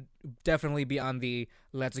it, you would definitely be on the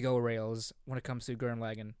let's go rails when it comes to Gurren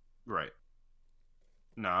Lagann. Right.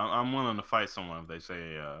 No, I'm willing to fight someone if they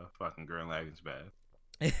say fucking Gurren Lagann's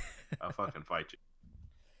bad. I'll fucking fight you.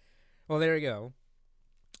 Well, there you go.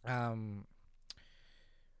 I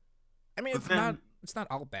mean, But it's not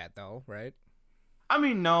all bad though, right? I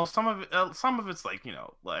mean, no. Some of it's like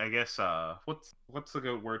like, I guess what's the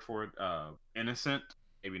good word for it? Innocent,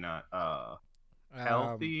 maybe not. Um,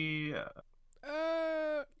 Healthy,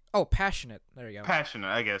 passionate. There you go. passionate.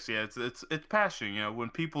 I guess yeah. It's passion. When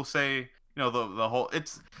people say the whole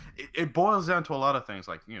it boils down to a lot of things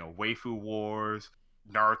like waifu wars.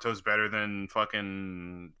 Naruto's better than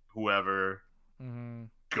fucking whoever. Mm-hmm.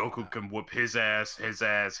 Goku can whoop his ass, his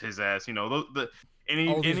ass, his ass. Aldous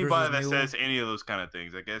Anybody versus that Mule. says any of those kind of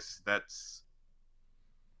things, I guess that's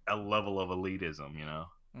a level of elitism.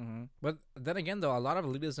 Mm-hmm. But then again, though, a lot of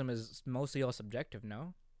elitism is mostly all subjective.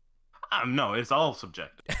 No. No, it's all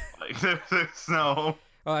subjective. Like there's no.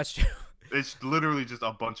 Oh, that's true. It's literally just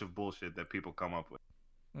a bunch of bullshit that people come up with.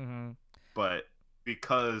 Mm-hmm. But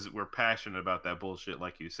because we're passionate about that bullshit,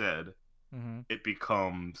 like you said, Mm-hmm. it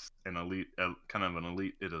becomes an kind of an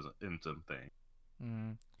elitism thing.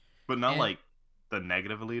 Mm-hmm. But not And- like the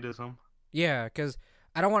negative elitism. Yeah, because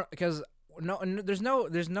I don't want because there's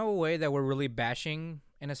no way that we're really bashing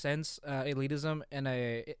in a sense elitism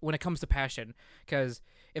when it comes to passion. Because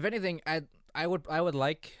if anything, I would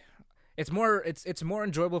like it's more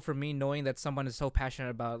enjoyable for me knowing that someone is so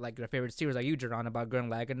passionate about like their favorite series like you, Jerron, about Gurren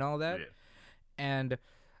Lagann and all that. Yeah. And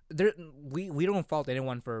we don't fault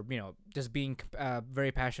anyone for just being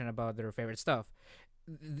very passionate about their favorite stuff.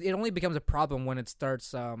 It only becomes a problem when it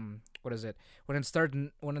starts when it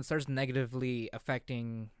starts negatively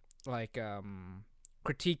affecting like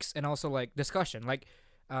critiques and also like discussion like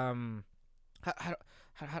how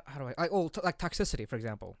do I like toxicity, for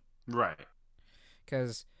example. Right.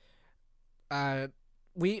 Because I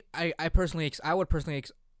would personally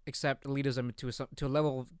accept elitism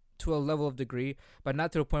to a level of degree, but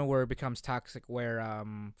not to the point where it becomes toxic. Where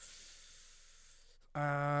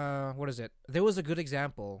what is it? There was a good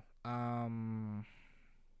example.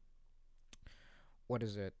 What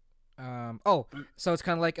is it? So it's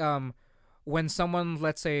kind of like when someone,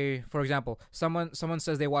 let's say, for example, someone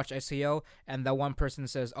says they watch SEO, and that one person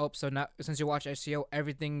says, "Oh, so now since you watch SEO,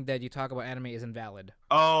 everything that you talk about anime is invalid."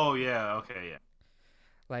 Oh yeah. Okay. Yeah.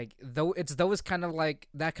 Like though it's those kind of like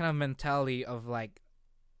that kind of mentality of like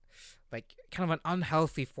kind of an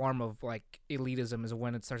unhealthy form of like elitism is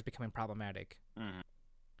when it starts becoming problematic. Mm-hmm.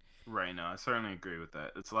 Right. No, I certainly agree with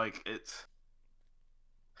that. It's like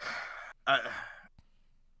I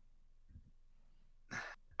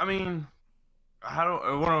mean, what do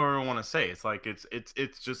I want to say? It's like it's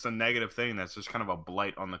just a negative thing that's just kind of a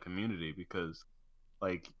blight on the community because,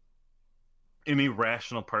 like, any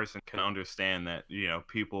rational person can understand that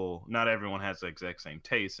people, not everyone has the exact same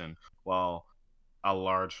taste, and while a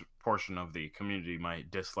large portion of the community might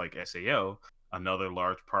dislike SAO, another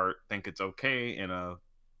large part think it's okay, and a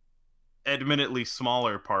admittedly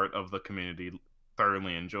smaller part of the community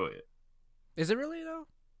thoroughly enjoy it. Is it really though?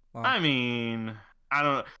 Well, I mean, I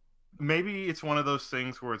don't know. Maybe it's one of those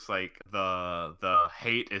things where it's like the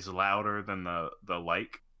hate is louder than the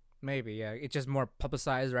like. maybe, yeah. It's just more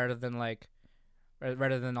publicized rather than all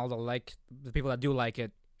the people that do like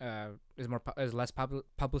it is less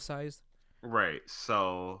publicized. Right.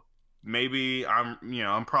 So maybe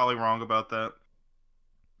I'm probably wrong about that.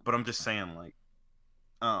 But I'm just saying like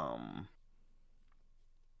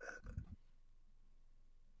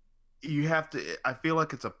you have to. I feel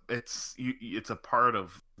like it's a part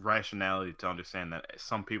of rationality to understand that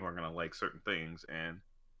some people are gonna like certain things, and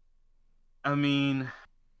I mean,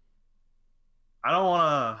 I don't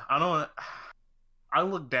want to. I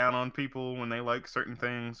look down on people when they like certain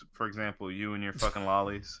things. For example, you and your fucking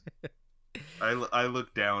lollies. I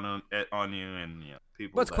look down on you and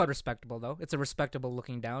people. But it's quite respectable though. It's a respectable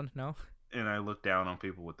looking down. No. And I look down on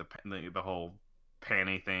people with the whole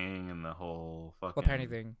panty thing and the whole fucking What panty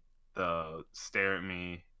thing? The stare at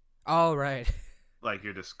me Oh right. like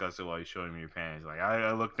you're disgusted while you're showing me your panties. Like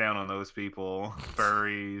I look down on those people,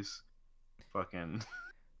 furries, fucking.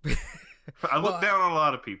 I look down on a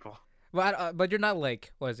lot of people. But you're not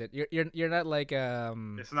like, what is it? You're not like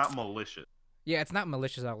It's not malicious. Yeah, it's not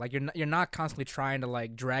malicious out. Like you're not constantly trying to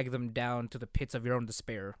like drag them down to the pits of your own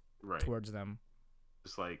despair Right. towards them.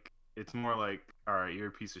 It's like it's more like, all right, you're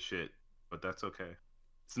a piece of shit, but that's okay.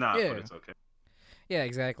 It's not, Yeah. but it's okay. Yeah,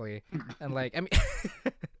 exactly. And like, I mean,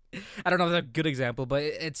 I don't know if that's a good example, but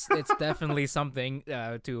it's definitely something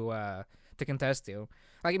to contest to.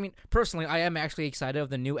 Like, I mean, personally, I am actually excited of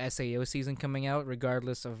the new SAO season coming out,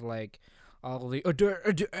 regardless of like all the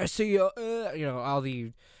SAO, all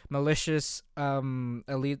the malicious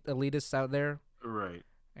elitists out there. Right.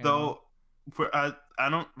 You know? Though, I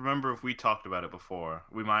don't remember if we talked about it before.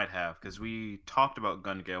 We might have because we talked about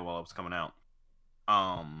Gun Gale while it was coming out.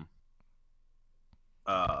 Um.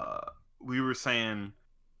 We were saying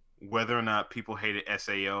whether or not people hated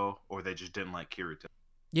SAO or they just didn't like Kirito.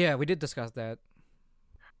 Yeah, we did discuss that.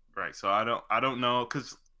 Right. So I don't know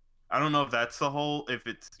because I don't know if that's the whole if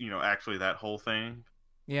it's actually that whole thing.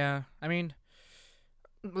 Yeah, I mean,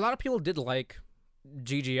 a lot of people did like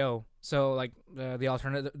GGO, so like the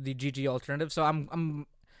alternative, the GG alternative. So I'm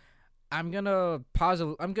gonna pause.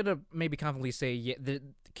 I'm gonna maybe confidently say yeah, the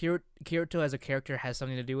Kirito as a character has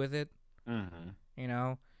something to do with it. Mm-hmm. You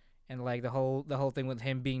know, and like the whole thing with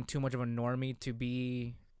him being too much of a normie to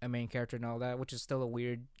be a main character and all that, which is still a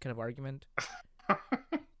weird kind of argument.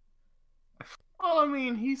 Well, I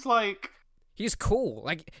mean, He's cool.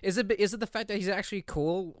 Like, is it the fact that he's actually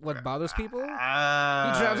cool what bothers people? He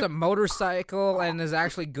uh, drives a motorcycle and is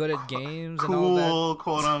actually good at games and all that. cool,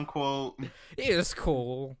 quote unquote. He is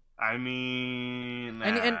cool. I mean,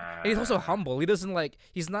 And he's also humble. He doesn't like.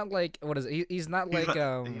 He's not like what is it? He's not like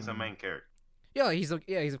he's a main character. Yeah, he's of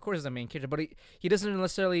course a main character, but he doesn't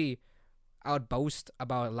necessarily outboast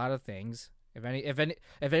about a lot of things. If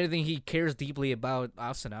anything, he cares deeply about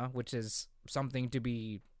Asuna, which is something to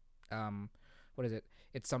be, what is it?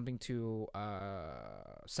 It's something to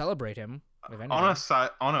celebrate him. If anything.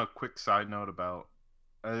 On a quick side note about,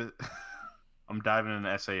 I'm diving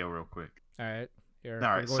into SAO real quick. All right, All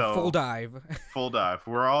right, going so full dive. Full dive.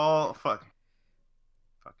 We're all fucking.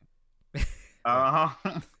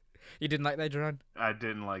 You didn't like that, John? I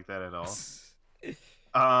didn't like that at all.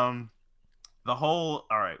 The whole.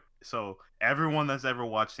 All right, so everyone that's ever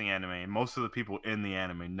watched the anime, and most of the people in the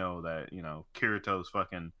anime know that Kirito's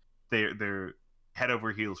fucking. They're head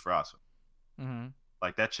over heels for Asuna. Mm-hmm.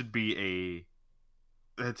 Like that should be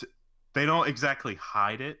they don't exactly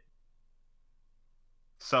hide it.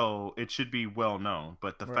 So it should be well known,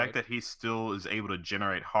 but the fact that he still is able to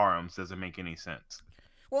generate harems doesn't make any sense.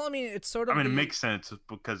 Well, I mean, it's sort of. I mean, it makes sense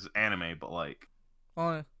because anime, but like.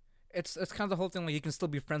 Well, it's kind of the whole thing. Like, you can still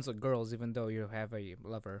be friends with girls even though you have a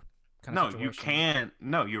lover. No, you can.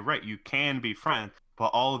 No, you're right. You can be friends,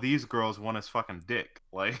 but all of these girls want his fucking dick.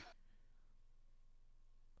 Like.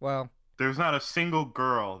 Well. There's not a single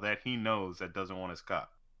girl that he knows that doesn't want his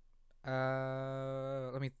cock.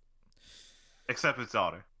 Let me. Except his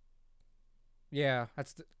daughter. Yeah,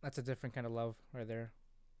 that's a different kind of love right there.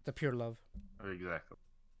 The pure love. Exactly.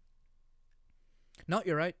 No,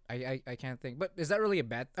 you're right. I can't think. But is that really a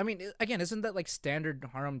bad? I mean, again, isn't that like standard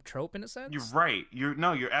harem trope in a sense? You're right.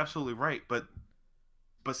 You're absolutely right. But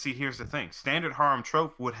see, here's the thing. Standard harem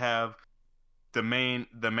trope would have the main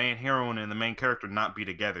heroine and the main character not be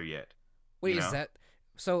together yet. Wait, is that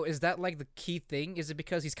like the key thing? Is it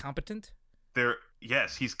because he's competent?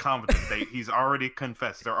 Yes, he's competent. He's already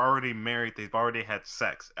confessed. They're already married. They've already had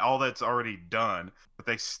sex. All that's already done, but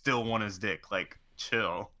they still want his dick. Like,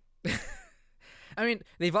 chill. I mean,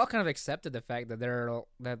 they've all kind of accepted the fact that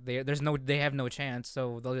they have no chance,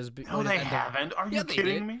 so they'll just be. No, they haven't. Are you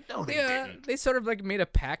kidding me? No, they didn't. They sort of like made a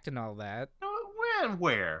pact and all that. No, when?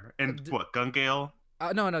 Where? And what? Gun Gale?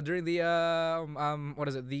 No, during the what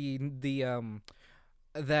is it?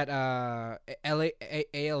 That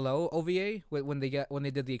ALO OVA when they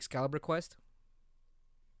did the Excalibur quest.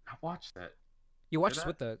 I watched that. You watched it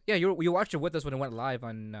with you watched it with us when it went live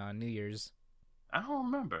on New Year's. I don't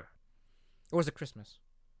remember. Or was it Christmas?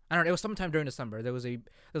 I don't know. It was sometime during December. There was a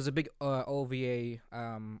big OVA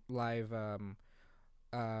live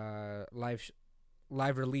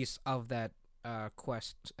release of that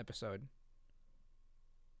quest episode.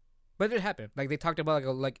 But it happened. Like they talked about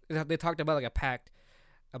a pact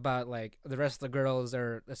about like the rest of the girls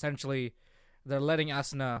are essentially they're letting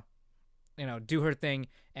Asuna, do her thing,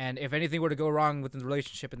 and if anything were to go wrong within the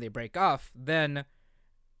relationship and they break off, then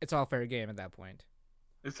it's all fair game at that point.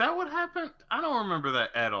 Is that what happened? I don't remember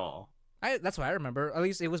that at all. That's what I remember. At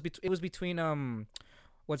least it was between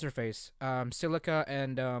what's her face? Silica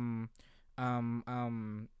and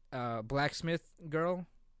blacksmith girl.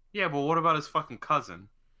 Yeah, but what about his fucking cousin?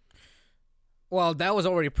 Well, that was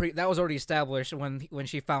already established when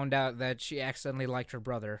she found out that she accidentally liked her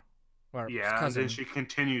brother. Or cousin. And then she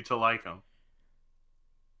continued to like him.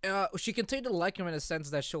 She continued to like him in a sense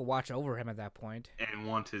that she'll watch over him at that point and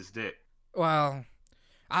want his dick. Well,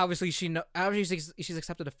 obviously she's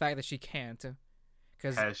accepted the fact that she can't.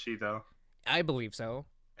 Has she though? I believe so.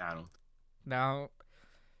 I don't. Now,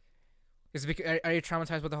 is it because, are you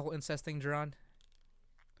traumatized with the whole incest thing, Jerron?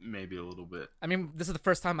 Maybe a little bit. I mean, this is the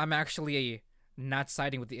first time I'm actually not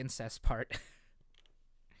siding with the incest part.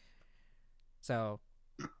 So,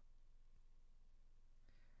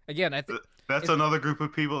 again, I think That's another group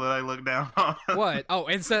of people that I look down on. what? Oh,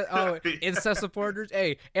 incest! Oh, incest supporters.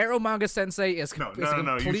 Hey, Arrow Manga Sensei is No.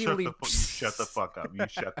 completely. You shut the fuck up.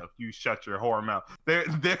 You shut your whore mouth. There's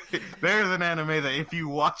an anime that if you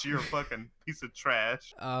watch, you're a fucking piece of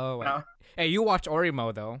trash. Oh, Now, hey, you watched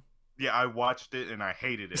Orimo though. yeah, I watched it and I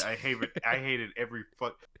hated it. I hated every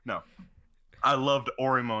fuck. No, I loved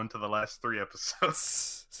Orimo until the last 3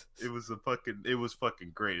 episodes. It was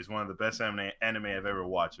fucking great. It's one of the best anime I've ever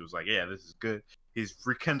watched. It was like, yeah, this is good. He's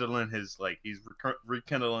rekindling his what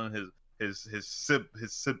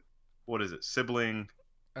is it, sibling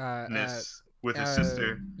with his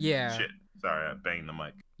sister. Yeah. Shit. Sorry, I banged the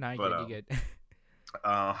mic. Nah, you But, good.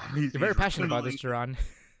 He's You're very passionate about rekindling- this, Jerron.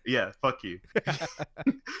 Yeah, fuck you.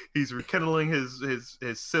 He's rekindling his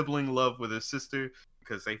sibling love with his sister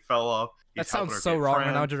because they fell off. That He's helping sounds her so get wrong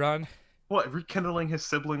friends. right now, Jerron. What, rekindling his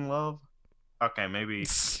sibling love? Okay, maybe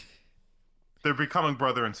they're becoming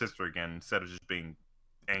brother and sister again instead of just being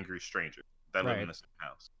angry strangers that live in Right. the same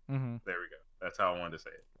house. Mm-hmm. There we go. That's how I wanted to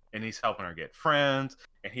say it. And he's helping her get friends,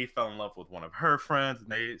 and he fell in love with one of her friends, and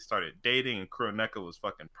they started dating. And Kuroneko was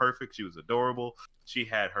fucking perfect. She was adorable. She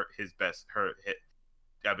had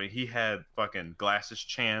he had fucking Glasses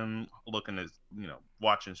Chan looking as,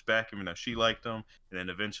 watching his back, even though she liked him. And then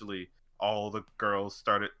eventually all the girls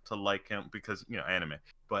started to like him because, anime.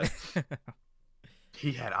 But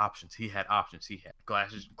he had options. He had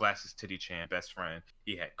Glasses Titty Chan, best friend.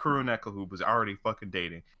 He had Kuroneko, who was already fucking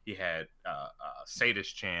dating. He had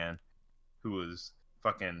Sadist Chan, who was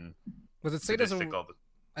fucking Was it Sadist? sadistic all the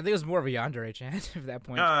I think it was more of a Yandere Chan at that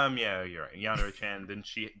point. Yeah, you're right. Yandere Chan. Then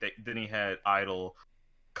he had Idol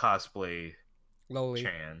cosplay Lowly.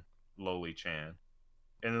 Loli Chan,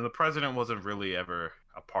 and then the president wasn't really ever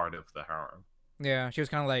a part of the harem. Yeah, she was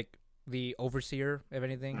kind of like the overseer, if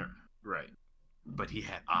anything. Right. But he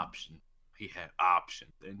had options.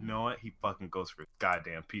 And you know what? He fucking goes for a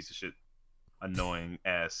goddamn piece of shit, annoying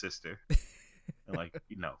ass sister. And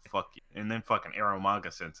fuck you. And then fucking Arrow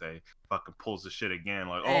Manga Sensei fucking pulls the shit again,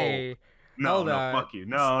 like, Hey, no, hold on. fuck you.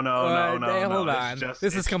 No, hey, hold no. on. It's just-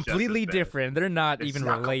 This is it's just completely as bad. different. They're not It's even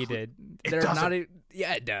not related. It They're doesn't- not.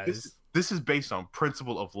 Yeah, it does. This is based on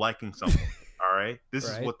principle of liking someone. All right, this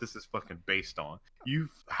is Right. what this is fucking based on.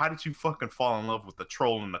 How did you fucking fall in love with the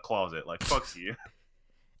troll in the closet? Like, fuck you.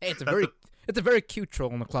 Hey, it's a That's very cute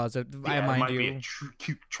troll in the closet. I it mind might you. be a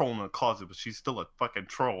cute troll in the closet, but she's still a fucking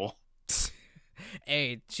troll.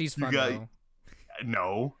 Hey, she's You fun got- though.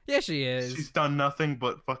 No, Yeah, she is. she's done nothing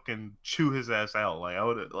but fucking chew his ass out. Like, I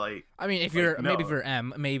would like. I mean, if like, you're maybe no. if you're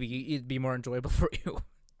M, maybe it'd be more enjoyable for you.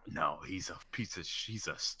 No, he's a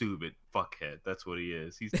stupid fuckhead. That's what he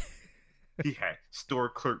is. He had store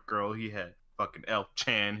clerk girl. He had fucking Elf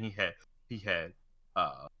Chan. He had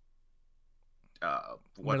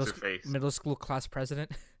what's her face? Middle school class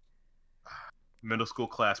president. Middle school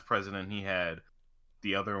class president. He had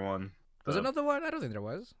the other one. Was there another one? I don't think there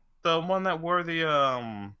was. The one that wore the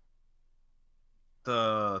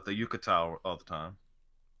yukata all the time.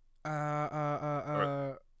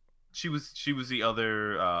 She was the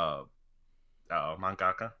other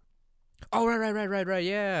mangaka. Oh, right.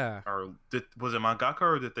 Yeah. Or was it mangaka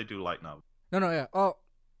or did they do light novel? No, yeah. Oh,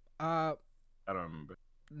 I don't remember.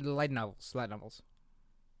 light novels.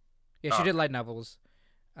 Yeah, she Oh. did light novels.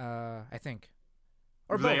 I think.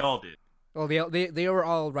 Or They both. all did. Well, they were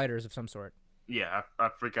all writers of some sort. Yeah, I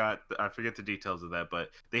forget the details of that, but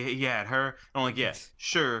he had her. I'm like, yeah,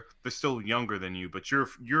 sure, they're still younger than you, but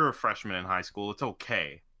you're a freshman in high school. It's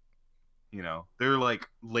okay. They're like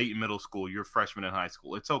late middle school. You're a freshman in high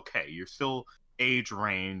school. It's okay. You're still age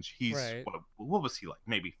range. He's Right. what was he like?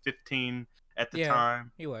 Maybe 15 at the Yeah.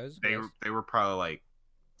 time. He was. They yes. were probably like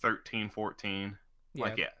 13, 14. Yeah.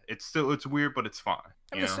 Like, yeah, it's weird, but it's fine.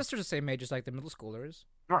 I mean, the sister's the same age as like the middle schoolers.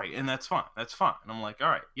 Right, and that's fine. And I'm like, all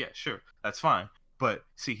right, yeah, sure, that's fine. But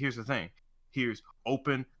see, here's the thing. Here's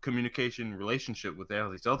open communication relationship with all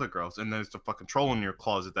these other girls, and there's the fucking troll in your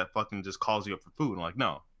closet that fucking just calls you up for food. I'm like,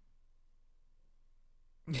 no.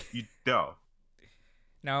 No.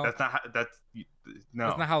 No, That's not how, no. that's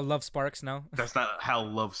not how love sparks. No. That's not how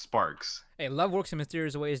love sparks. Hey, love works in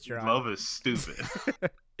mysterious ways, Jerome. Love is stupid.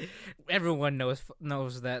 Everyone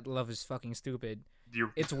knows that love is fucking stupid.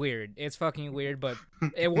 You're, It's weird. It's fucking weird, but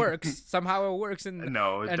it works. Somehow it works, and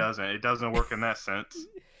no, it doesn't. It doesn't work in that sense.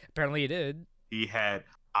 apparently it did. He had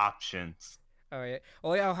options. Oh yeah.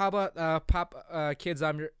 Oh yeah. How about pop kids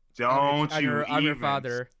Don't I'm you your, I'm your even.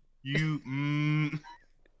 father. You.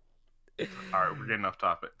 All right, we're getting off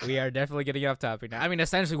topic. We are definitely getting off topic now. I mean,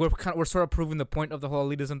 essentially, we're sort of proving the point of the whole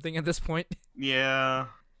elitism thing at this point. Yeah.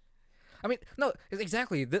 I mean, no,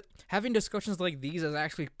 exactly. Having discussions like these is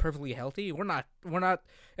actually perfectly healthy. We're not.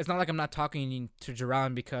 It's not like I'm not talking to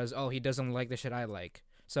Jerron because he doesn't like the shit I like.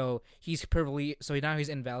 So he's perfectly. So now he's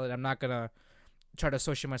invalid. I'm not gonna try to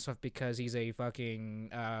associate myself because he's a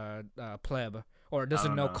fucking pleb or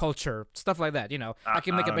doesn't know culture, stuff like that. You know, I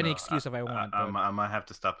can make up any excuse if I want. I might have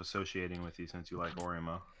to stop associating with you since you like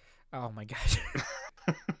Orimo. Oh my gosh.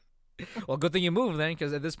 Well, good thing you moved then,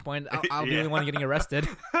 because at this point, I'll be the one getting arrested.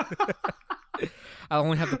 I'll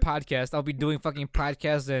only have the podcast. I'll be doing fucking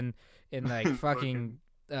podcasts in like fucking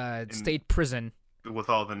state prison. With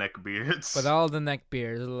all the neck beards. With all the neck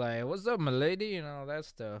beards. Like, what's up, my lady? You know, that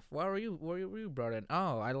stuff. Why were you brought in?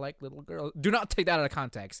 Oh, I like little girls. Do not take that out of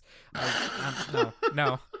context.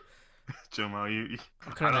 No. Jomo,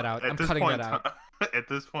 I'm cutting that out. I'm cutting that out. At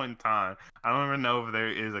this point in time, I don't even know if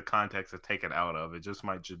there is a context to take it out of. It just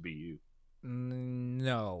might just be you.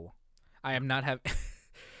 No. I am not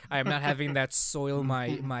having that soil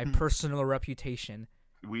my personal reputation.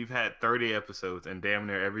 We've had 30 episodes, and damn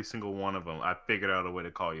near every single one of them, I figured out a way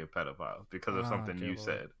to call you a pedophile because of something you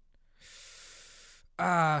said.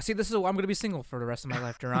 See, this is why I'm going to be single for the rest of my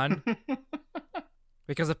life, Duran.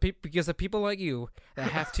 Because of people like you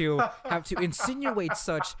that have to insinuate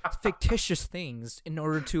such fictitious things in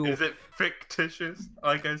order to. Is it fictitious?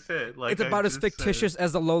 Like I said, like it's about as fictitious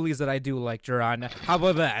as the lollies that I do like, Duran. How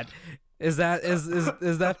about that? Is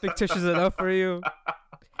that fictitious enough for you?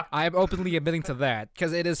 I am openly admitting to that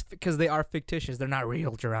because they are fictitious. They're not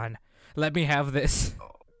real, Duran. Let me have this. Oh,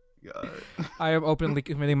 God. I am openly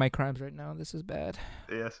committing my crimes right now. This is bad.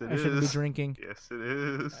 Yes, it is. I shouldn't be drinking. Yes, it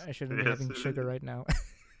is. I shouldn't be having sugar right now.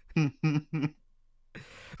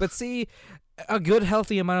 But see, a good,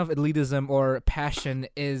 healthy amount of elitism or passion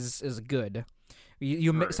is good.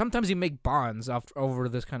 Right. Sometimes you make bonds over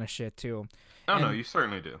this kind of shit too. Oh no, you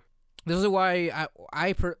certainly do. This is why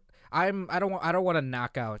I don't want to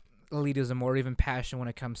knock out elitism or even passion when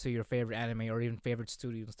it comes to your favorite anime or even favorite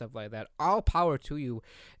studio and stuff like that. All power to you.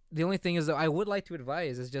 The only thing is that I would like to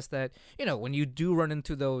advise is just that, you know, when you do run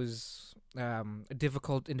into those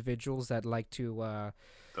difficult individuals that like to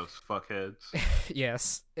those fuckheads.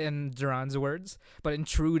 Yes, in Duran's words, but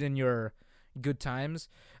intrude in your good times.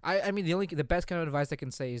 I mean the best kind of advice I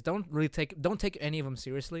can say is don't take any of them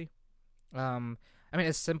seriously. I mean,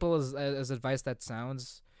 as simple as advice that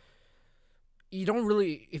sounds, you don't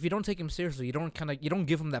really, if you don't take them seriously, you don't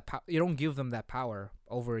give them that power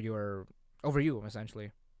over you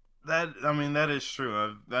essentially. That is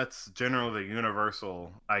true. That's generally the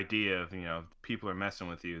universal idea of, you know, people are messing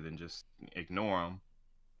with you, then just ignore them.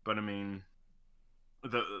 But I mean,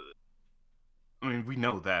 we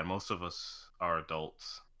know that most of us are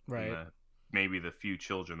adults, right? Maybe the few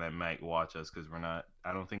children that might watch us, because we're not.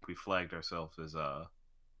 I don't think we flagged ourselves as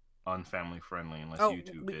unfamily friendly unless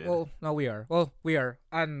YouTube did. Well, no, we are. Well, we are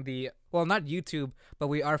on not YouTube, but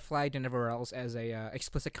we are flagged and everywhere else as a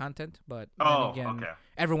explicit content. But then again, okay.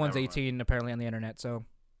 Everyone's 18 apparently on the internet, so.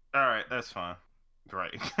 All right, that's fine.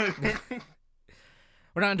 Right.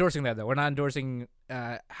 We're not endorsing that though. We're not endorsing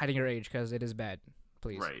hiding your age because it is bad.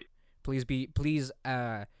 Please. Right. Please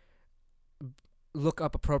look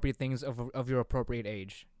up appropriate things of your appropriate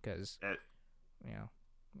age, because you know,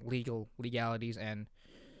 legalities, and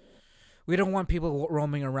we don't want people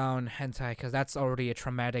roaming around hentai, because that's already a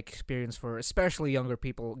traumatic experience for especially younger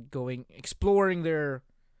people exploring their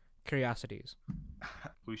curiosities.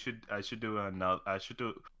 I should do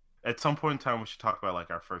at some point in time. We should talk about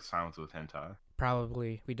like our first times with hentai.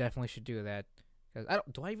 Probably, we definitely should do that.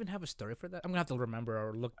 Do I even have a story for that? I'm gonna have to remember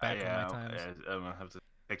or look back on my times. Yeah, I'm gonna have to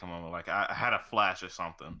take a moment. Like I had a flash or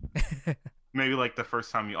something. Maybe like the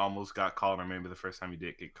first time you almost got caught, or maybe the first time you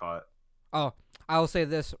did get caught. Oh, I'll say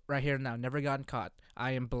this right here now. Never gotten caught.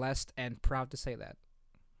 I am blessed and proud to say that.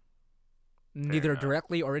 Neither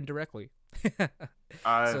directly or indirectly.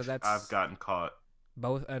 I've gotten caught.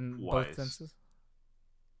 Both senses.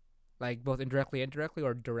 Like both indirectly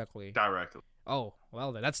or directly? Directly. Oh,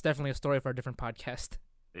 well, that's definitely a story for a different podcast.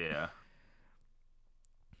 Yeah.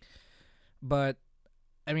 But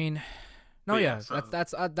I mean, no, yeah, so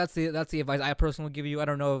that's the advice I personally give you. I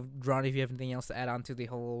don't know, Ron, if you have anything else to add on to the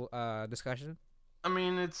whole discussion. I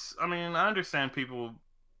I understand people.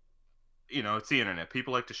 You know, it's the internet.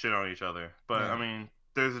 People like to shit on each other, but yeah. I mean,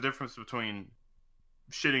 there's a difference between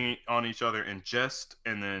shitting on each other in jest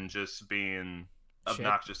and then just being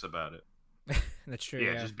obnoxious about it. That's true.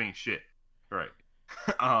 Yeah, just being shit. Right.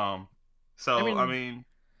 So I mean,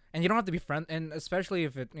 And you don't have to be friend, and especially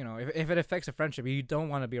if it, if it affects a friendship, you don't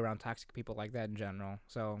want to be around toxic people like that in general.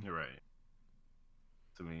 So You're right.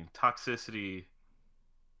 I mean, toxicity.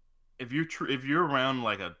 If you're around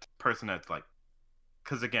like a person that's like,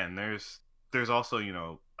 because again, there's also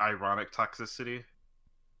ironic toxicity,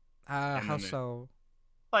 and how then so?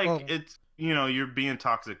 like Well, it's you're being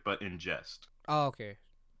toxic but in jest. oh, okay.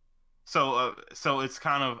 So it's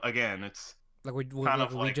kind of again it's kind Like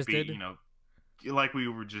of what we like just did. like we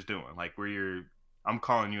were just doing, like where I'm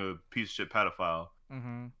calling you a piece of shit pedophile,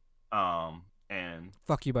 Mm-hmm. and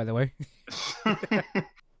Fuck you, by the way.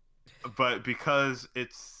 but because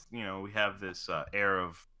it's we have this air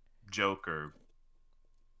of joke or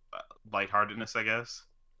lightheartedness, I guess,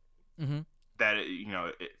 Mm-hmm. that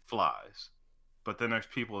it flies. But then there's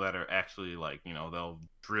people that are actually like they'll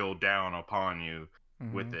drill down upon you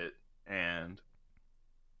with it, and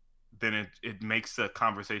then it makes the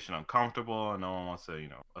conversation uncomfortable, and no one wants to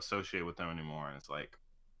associate with them anymore. And it's like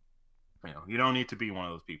you don't need to be one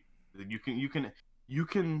of those people. You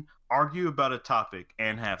can argue about a topic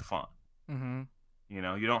and have fun. Mm-hmm. You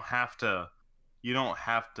don't have to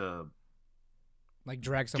Like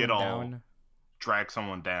drag get someone all down. drag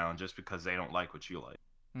someone down just because they don't like what you like.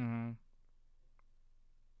 Mm-hmm.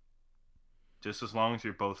 Just as long as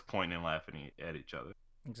you're both pointing and laughing at each other.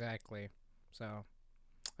 Exactly. So,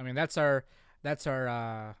 I mean, that's our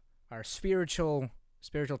spiritual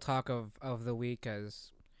talk of the week,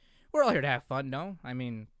 because we're all here to have fun. No, I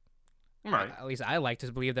mean, Right. at least I like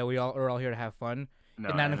to believe that we all are all here to have fun. No,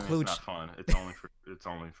 And that anime includes is not fun. It's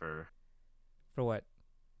only for for what?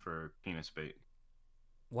 for penis bait.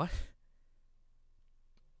 What?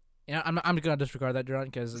 I'm gonna disregard that, John,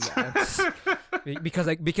 because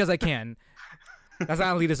because I can. That's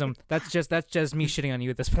not elitism. That's just me shitting on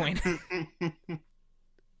you at this point.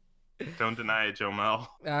 Don't deny it, Joe Mel.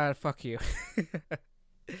 Fuck you.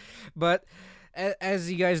 But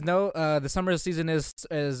as you guys know, the summer season is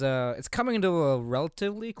it's coming into a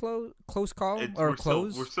relatively close call We're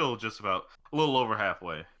close. we're still just about a little over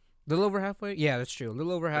halfway. A little over halfway. Yeah, that's true. A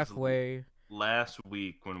little over That's halfway. Last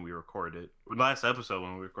week when we recorded, last episode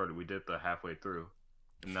when we recorded, we did the halfway through,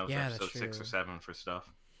 and that was Yeah, episode that's 6 true. or 7 for stuff.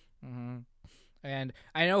 Mm-hmm. And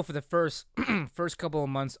I know for the first couple of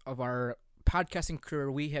months of our podcasting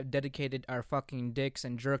career, we have dedicated our fucking dicks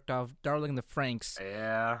and jerked off Darling the Franxx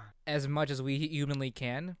Yeah. as much as we humanly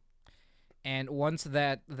can. And once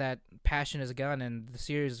that passion is gone and the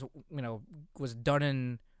series, was done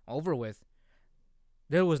and over with,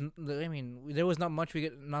 there was not much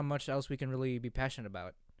else we can really be passionate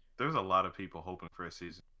about. There's a lot of people hoping for a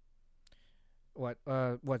season. What?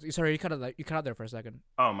 Sorry, you cut out there for a second.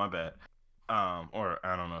 Oh, my bad. Or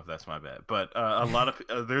I don't know if that's my bad, but a lot of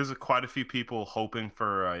there's quite a few people hoping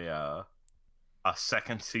for a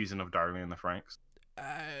second season of Darling in the Franxx.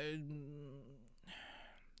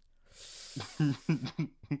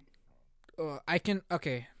 I can.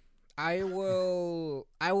 Okay, I will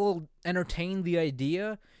entertain the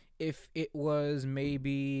idea if it was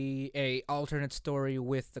maybe a alternate story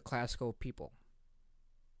with the classical people.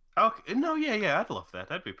 Okay, no, yeah, I'd love that.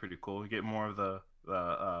 That'd be pretty cool. We get more of the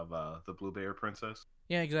Blue Bear Princess.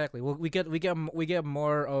 Yeah, exactly. Well, we get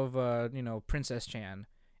more of Princess Chan,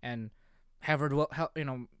 and have her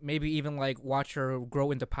maybe even like watch her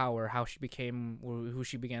grow into power, how she became who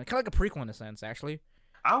she began, kind of like a prequel in a sense, actually.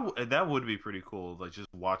 That would be pretty cool. Like just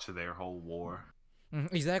watch their whole war.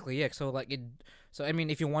 Exactly. Yeah. So I mean,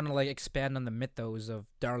 if you want to like expand on the mythos of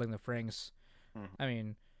Darling the Franxx, I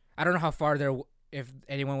mean, I don't know how far if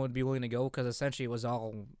anyone would be willing to go, because essentially it was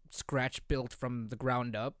all scratch built from the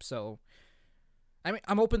ground up. So, I mean,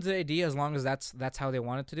 I'm open to the idea as long as that's how they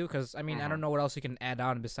want it to do. Because I mean, I don't know what else you can add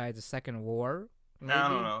on besides the second war. Maybe? I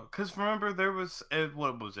don't know. Because remember, there was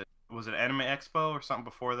what was it? Was it Anime Expo or something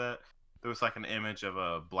before that? There was like an image of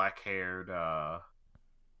a black-haired 02.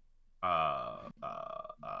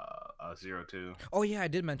 Oh yeah, I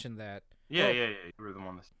did mention that. Yeah, Well, yeah. You were the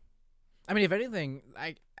one that. I mean, if anything,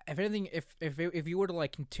 if you were to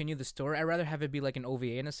like continue the story, I'd rather have it be like an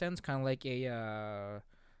OVA in a sense, kind of like a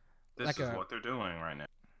This like is a what they're doing right now.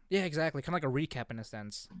 yeah, exactly, kind of like a recap in a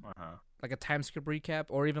sense, like a time skip recap,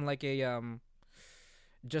 or even like a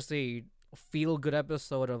just a feel good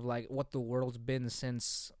episode of like what the world's been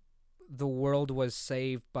since the world was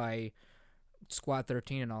saved by Squad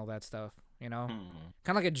 13 and all that stuff. Kind of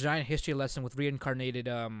like a giant history lesson with reincarnated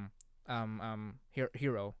hero. You know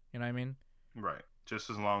what I mean? Right. Just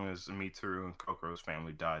as long as Mitsuru and Kokoro's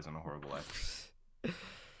family dies in a horrible accident.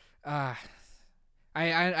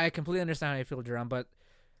 I completely understand how you feel, Jerome, but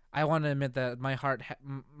I want to admit that my heart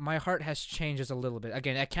has changed just a little bit.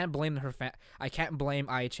 Again, I can't blame I can't blame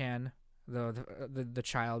Ai-chan, the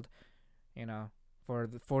child, for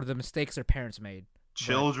the mistakes their parents made.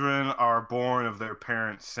 Children are born of their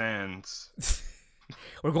parents' sins.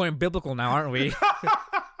 We're going biblical now, aren't we?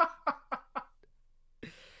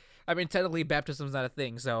 I mean, technically, baptism's not a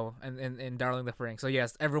thing, so in Darling the Franxx. So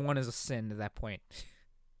yes, everyone is a sin at that point.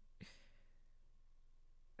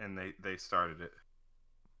 And they started it.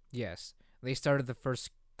 Yes, they started the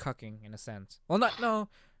first cucking in a sense. Well, no,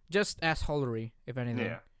 just assholery, if anything.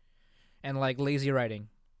 Yeah. And like lazy writing.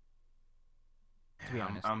 To be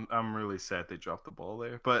honest, I'm really sad they dropped the ball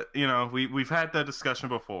there. But we've had that discussion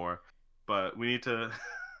before. But we need to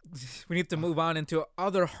move on into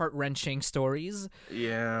other heart-wrenching stories.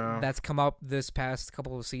 Yeah. That's come up this past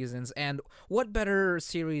couple of seasons. And what better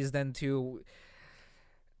series than to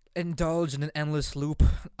indulge in an endless loop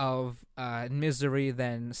of misery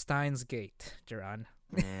than Steins Gate, Duran?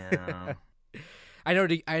 Yeah. I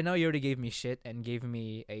know you already gave me shit and gave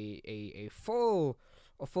me a full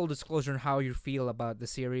disclosure on how you feel about the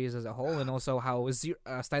series as a whole, and also how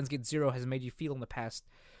Steins Gate Zero has made you feel in the past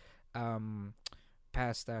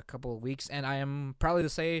couple of weeks. And I am proud to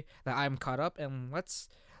say that I'm caught up. And let's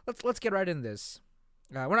get right in this.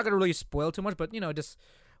 We're not gonna really spoil too much, but just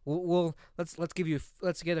let's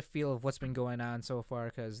get a feel of what's been going on so far,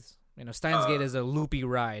 because Steins Gate is a loopy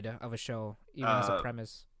ride of a show, even as a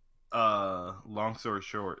premise. Long story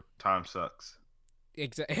short, time sucks.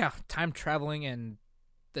 Yeah, time traveling and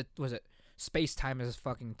space time is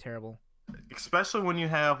fucking terrible. Especially when you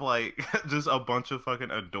have like just a bunch of fucking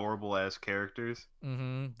adorable ass characters.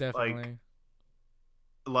 Definitely.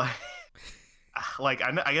 Like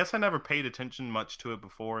I guess I never paid attention much to it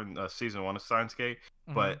before in season 1 of Steins Gate,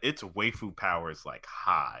 but its waifu power is like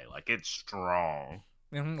high, like it's strong.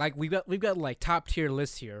 Like we've got like top tier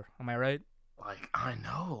lists here. Am I right? Like I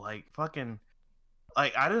know, like fucking,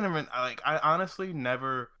 like I honestly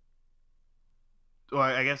never. Well,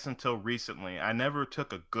 I guess until recently, I never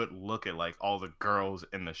took a good look at like all the girls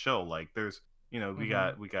in the show. Like, there's, we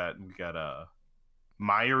got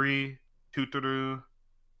Mayuri Tutoru.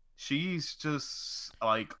 She's just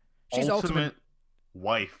like she's ultimate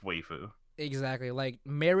wife waifu. Exactly. Like,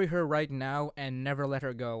 marry her right now and never let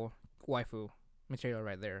her go. Waifu material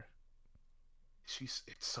right there. It's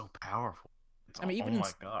so powerful. Oh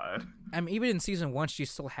my god. Even in season 1, she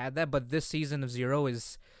still had that, but this season of Zero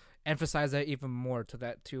is emphasize that even more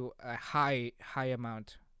to a high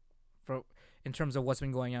amount in terms of what's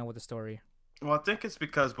been going on with the story. Well, I think it's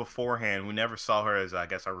because beforehand we never saw her as, I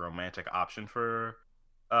guess, a romantic option for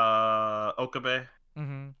Okabe.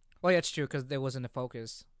 Well, yeah, it's true, because there wasn't a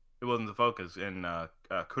focus. It wasn't the focus, and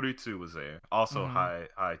Kuritsu was there, also high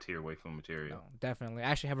tier waifu material. No, definitely.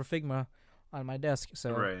 I actually have her Figma on my desk,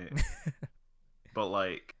 so right. But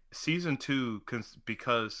like season 2,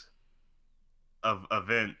 because of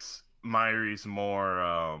events, Mayuri's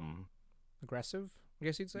more aggressive, I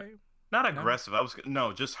guess you'd say. Not aggressive.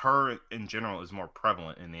 Just her in general is more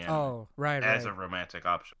prevalent in the anime. Oh, right. As a romantic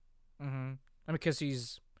option. I mean, because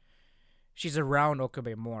she's around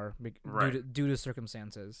Okabe more due to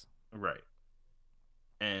circumstances. Right.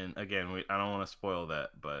 And again, I don't want to spoil that,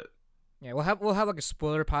 but yeah, we'll have like a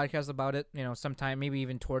spoiler podcast about it. Sometime, maybe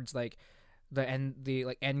even towards like the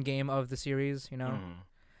end game of the series.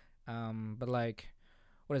 But like,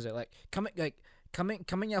 what is it like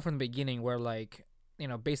coming out from the beginning, where like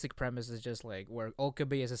basic premise is just like where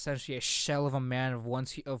Okabe is essentially a shell of a man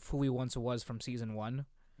of who he once was from season 1.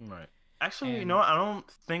 Right. Actually, I don't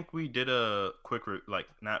think we did a quick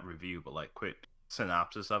not review, but like quick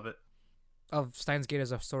synopsis of it. Of Steins Gate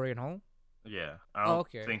as a story and whole. Yeah, I don't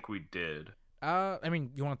think we did. I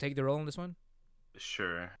mean, you want to take the role in this one?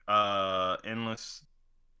 Sure. Endless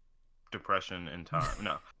depression in time.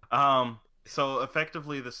 No. So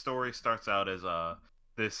effectively, the story starts out as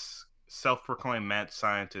this self-proclaimed mad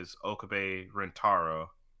scientist Okabe Rentaro,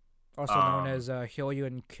 also known as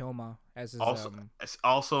Hyoyun Kyoma, as his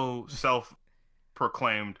also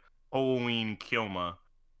self-proclaimed Halloween Kyoma,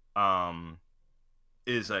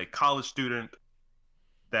 is a college student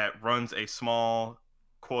that runs a small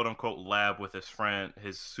quote-unquote lab with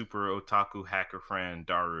his super otaku hacker friend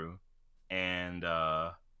Daru, and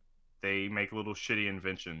they make little shitty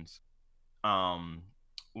inventions. On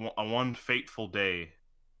one fateful day,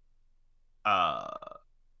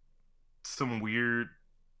 some weird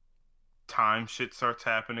time shit starts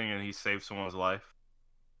happening, and he saves someone's life,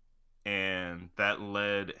 and that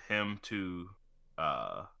led him to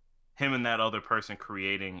him and that other person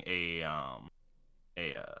creating a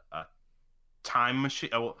time machine.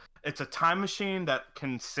 Well, it's a time machine that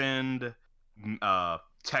can send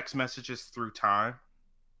text messages through time.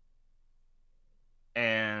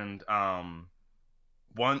 And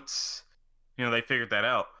once they figured that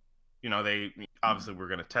out. They obviously were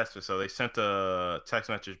going to test it, so they sent a text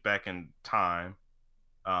message back in time.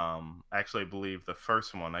 Actually, I believe the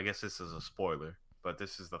first one. I guess this is a spoiler, but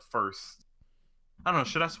this is the first. I don't know.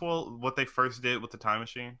 Should I spoil what they first did with the time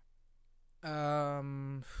machine?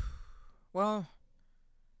 Well,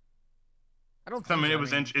 I don't I think mean,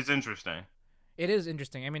 so. it's interesting. It is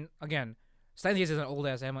interesting. I mean, again, Steins Gate is an old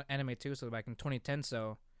ass anime too, so back in 2010.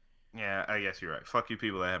 So Yeah, I guess you're right. Fuck you,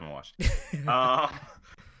 people that haven't watched it. Um,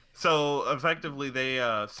 so effectively, they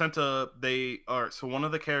so one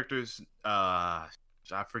of the characters, I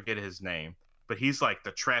forget his name, but he's like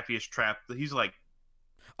the trappiest trap. He's like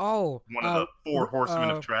oh, one of the four horsemen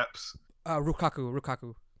of traps.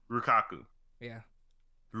 Rukaku. Rukaku. Yeah.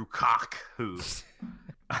 Rukaku.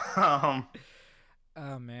 um,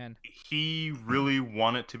 Oh man. he really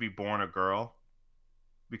wanted to be born a girl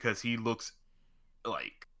because he looks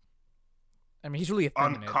like I mean, he's really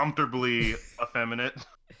effeminate. uncomfortably effeminate.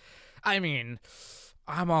 I mean,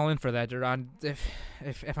 I'm all in for that, Duran.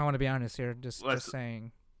 If I want to be honest here, just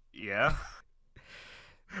saying. Yeah.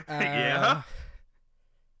 Yeah.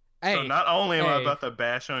 Hey, So not only am I about to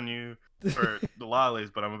bash on you for the lollies,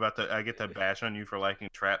 but I get to bash on you for liking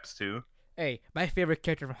traps too. Hey, my favorite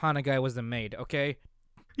character from Hanagai was the maid. Okay.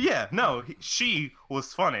 Yeah, no, she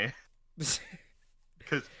was funny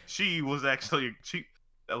because she was actually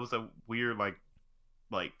that was a weird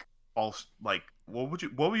like false like what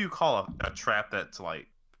would you call a trap that's like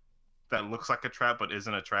that looks like a trap but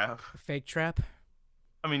isn't a trap? Fake trap.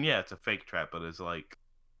 I mean, yeah, it's a fake trap, but it's like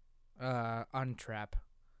untrap.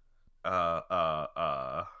 uh uh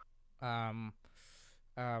uh Um,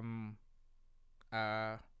 um,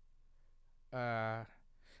 uh,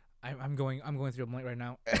 I'm going through a blank right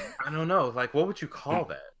now. I don't know. Like, what would you call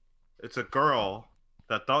that? It's a girl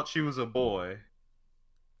that thought she was a boy.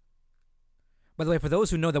 By the way, for those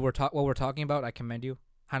who know that what we're talking about, I commend you.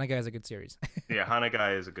 Hanagai is a good series. Yeah,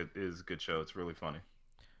 Hanagai is a good show. It's really funny.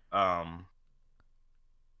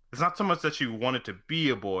 It's not so much that she wanted to be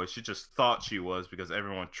a boy; she just thought she was because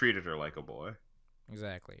everyone treated her like a boy.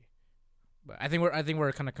 Exactly. But I think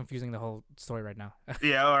we're kind of confusing the whole story right now.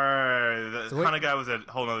 Yeah, or So Hanagai was a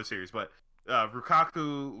whole other series, but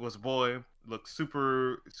Rukaku was a boy, looked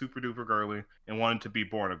super duper girly, and wanted to be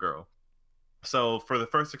born a girl. So for the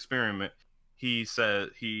first experiment, he says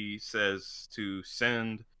to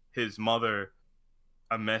send his mother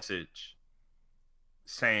a message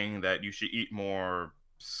saying that you should eat more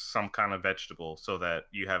some kind of vegetable so that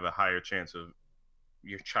you have a higher chance of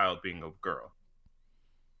your child being a girl.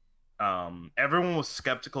 Everyone was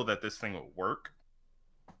skeptical that this thing would work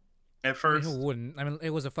at first. Who wouldn't? I mean, it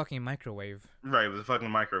was a fucking microwave. Right, it was a fucking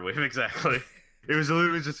microwave, exactly. It was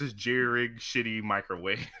literally just this jerry-rigged, shitty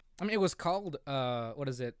microwave. I mean, it was called what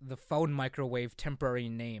is it? The phone microwave temporary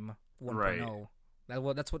name 1.0.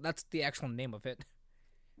 Right. That's the actual name of it.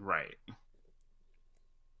 Right.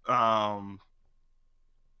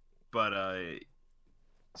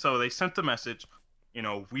 So they sent the message,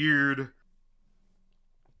 weird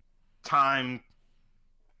time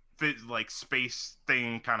like space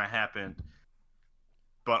thing kind of happened,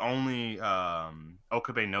 but only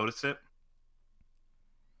Okabe noticed it.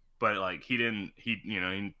 But like he didn't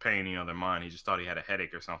pay any other mind. He just thought he had a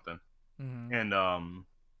headache or something. Mm-hmm. And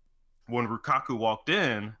when Rukaku walked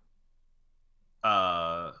in,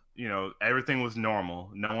 everything was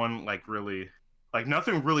normal. No one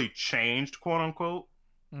nothing really changed, quote unquote,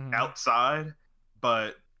 outside.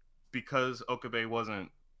 But because Okabe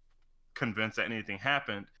wasn't convinced that anything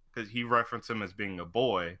happened, because he referenced him as being a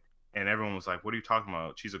boy, and everyone was like, "What are you talking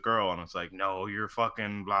about? She's a girl." And it's like, "No, you're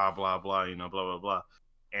fucking blah blah blah," blah blah blah.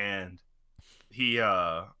 And he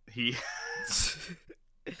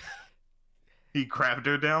he grabbed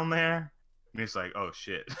her down there, and he's like, "Oh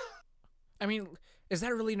shit." I mean, is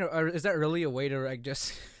that really a way to like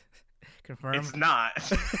just confirm? It's not.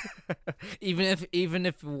 even if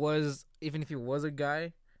he was a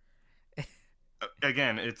guy.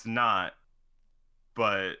 Again, it's not.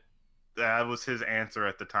 But that was his answer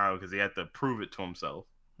at the time because he had to prove it to himself.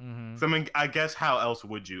 Mm-hmm. So I mean, I guess how else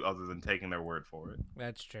would you other than taking their word for it?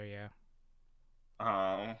 That's true, yeah.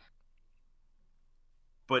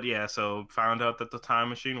 But yeah, so found out that the time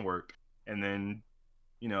machine worked, and then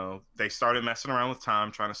they started messing around with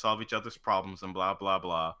time, trying to solve each other's problems and blah blah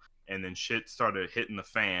blah, and then shit started hitting the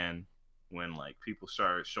fan when like people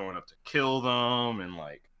started showing up to kill them, and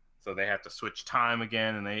like so they had to switch time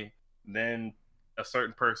again, and then a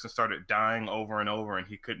certain person started dying over and over, and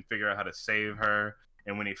he couldn't figure out how to save her.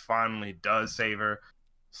 And when he finally does save her,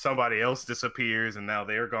 somebody else disappears, and now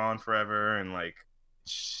they're gone forever. And like,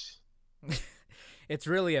 it's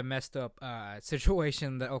really a messed up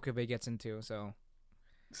situation that Okabe gets into.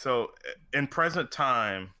 So in present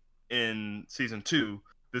time in season 2,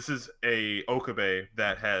 this is a Okabe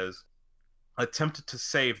that has attempted to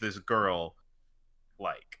save this girl.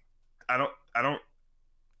 Like, I don't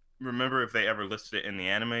remember if they ever listed it in the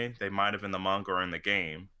anime. They might have in the manga or in the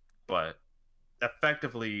game, but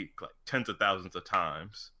effectively like tens of thousands of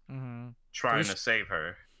times mm-hmm. trying to save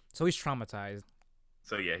her. So he's traumatized.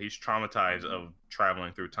 So yeah, he's traumatized of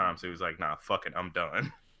traveling through time. So he was like, "Nah, fuck it, I'm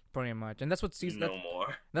done." Pretty much, and that's what season. No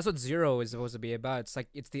more. That's what Zero is supposed to be about. It's like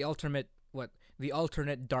it's the alternate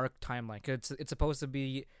dark timeline. 'Cause it's supposed to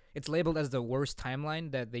be. It's labeled as the worst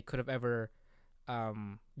timeline that they could have ever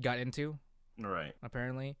got into. Right.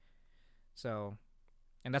 Apparently, so,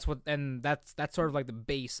 and that's sort of like the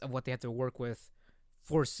base of what they had to work with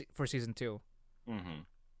for season 2. Mm-hmm.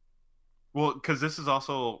 Well, because this is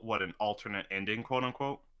also an alternate ending, quote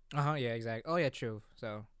unquote. Yeah, exactly. Oh yeah, true.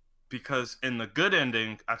 So. Because in the good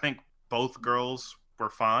ending, I think both girls were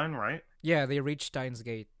fine, right? Yeah, they reached Steins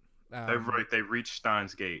Gate. They reached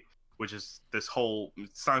Steins Gate, which is this whole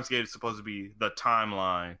Steins Gate is supposed to be the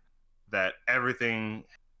timeline that everything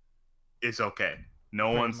is okay.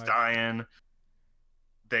 No one's dying.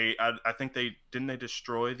 I think they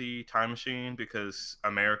destroy the time machine because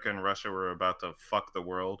America and Russia were about to fuck the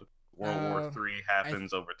world. World War III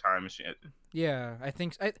happens over time machine. Yeah, I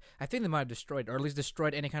think they might have destroyed, or at least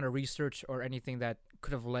destroyed any kind of research or anything that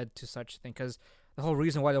could have led to such thing. Because the whole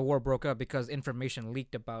reason why the war broke up because information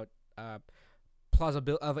leaked about a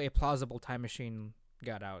plausible time machine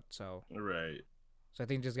got out. So right. So I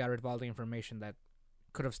think just got rid of all the information that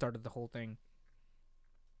could have started the whole thing.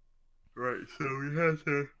 Right. So we had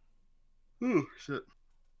to. Ooh shit.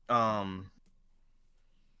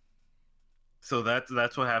 So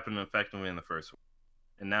that's what happened effectively in the first one.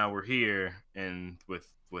 And now we're here and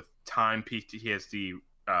with time PTSD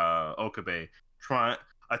Okabe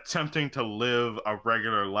attempting to live a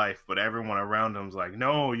regular life, but everyone around him's like,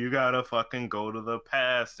 no, you gotta fucking go to the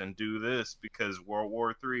past and do this because World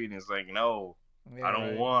War III, and he's like, no, yeah, I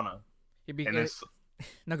don't wanna.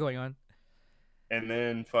 Not going on. And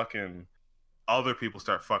then fucking other people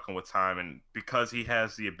start fucking with time, and because he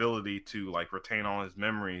has the ability to like retain all his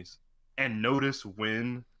memories and notice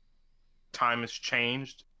when time has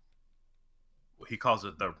changed, he calls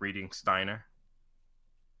it the reading Steiner.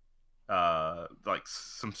 Like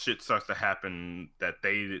some shit starts to happen that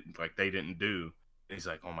they didn't do. And he's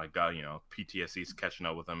like, oh my god, PTSD's catching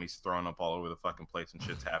up with him. He's throwing up all over the fucking place and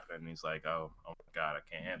shit's happening. And he's like, oh my god, I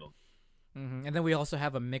can't handle it. Mm-hmm. And then we also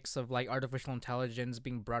have a mix of like artificial intelligence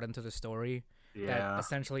being brought into the story. Yeah. That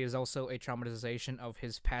essentially is also a traumatization of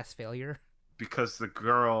his past failure. Because the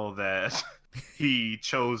girl that he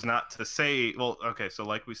chose not to save, well, okay, so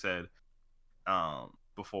like we said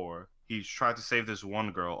before, he tried to save this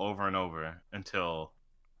one girl over and over until,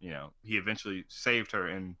 he eventually saved her,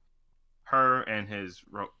 and her and his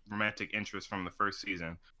romantic interest from the first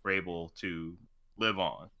season were able to live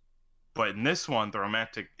on. But in this one, the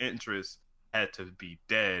romantic interest had to be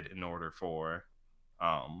dead in order for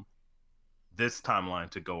this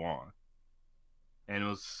timeline to go on. And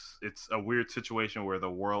it's a weird situation where the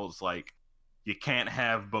world's like, you can't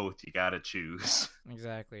have both, you gotta choose.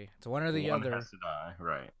 Exactly. It's one or the other. One has to die,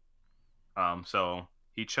 right. So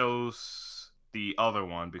he chose the other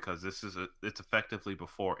one because it's effectively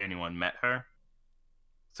before anyone met her.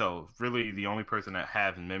 So really the only person that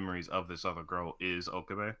has memories of this other girl is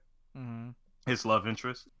Okabe. Mm-hmm. His love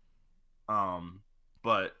interest.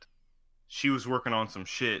 But she was working on some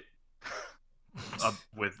shit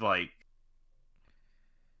with like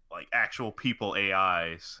actual people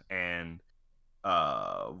AIs, and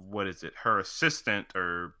what is it, her assistant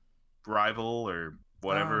or rival or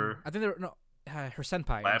whatever, I think her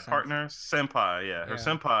senpai, lab partner, senpai, yeah, her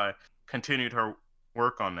senpai continued her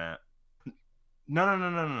work on that.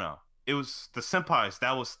 No, it was the senpai's,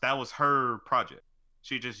 that was her project.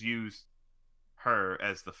 She just used her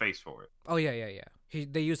as the face for it. Oh yeah.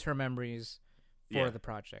 They used her memories for the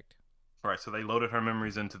project. Right, so they loaded her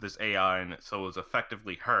memories into this AI, and so it was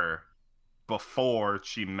effectively her before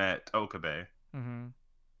she met Okabe. Mm-hmm.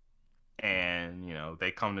 And,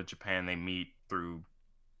 they come to Japan, they meet through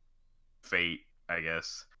fate, I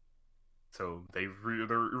guess. So they're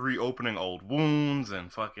reopening old wounds,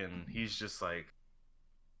 and fucking, he's just like,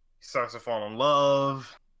 he starts to fall in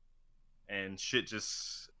love, and shit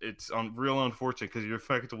just, it's real unfortunate, because you're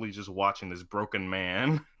effectively just watching this broken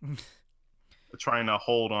man trying to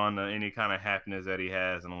hold on to any kind of happiness that he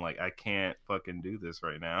has, and I'm like, I can't fucking do this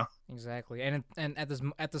right now. Exactly, and at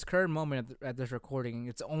this current moment at this recording,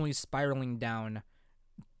 it's only spiraling down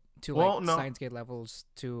to Steins Gate levels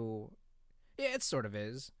to Yeah, it sort of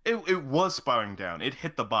is. It was spiraling down. It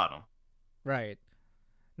hit the bottom. Right.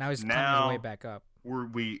 Now he's climbing his way Now back up.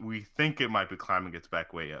 we think it might be climbing its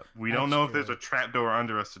back way up. We don't That's know if there's true. a trapdoor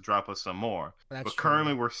under us to drop us some more. That's But true.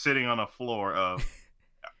 currently we're sitting on a floor of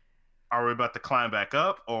are we about to climb back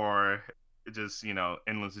up or just,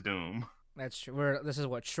 endless doom? That's true. This is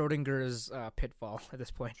what Schrodinger's pitfall at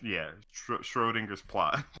this point. Yeah, Schrodinger's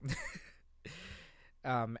plot.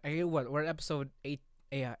 We're at episode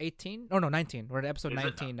 18? Oh no, 19. We're at episode Is it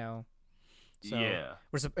 19 now. So yeah.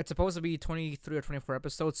 it's supposed to be 23 or 24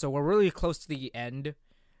 episodes, so we're really close to the end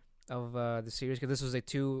of the series because this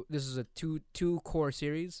is a two core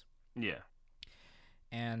series. Yeah.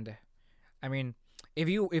 And I mean, if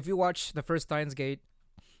you watch the first Steins Gate,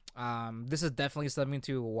 this is definitely something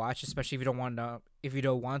to watch, especially if you don't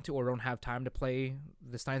want to or don't have time to play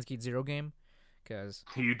the Steins Gate Zero game, because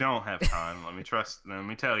You don't have time. Let me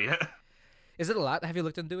tell you. is it a lot? Have you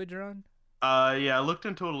looked into it, Jerron? Yeah, I looked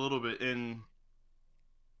into it a little bit.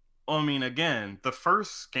 I mean, again, the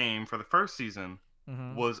first game for the first season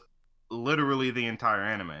Mm-hmm. was literally the entire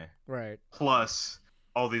anime Right. plus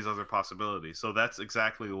all these other possibilities. So that's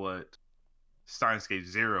exactly what Steins Gate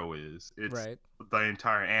Zero is. It's Right. the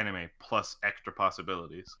entire anime plus extra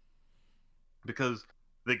possibilities. Because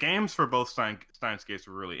the games for both Steins Gates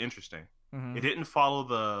were really interesting. Mm-hmm. It didn't follow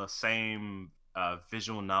the same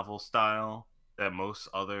visual novel style that most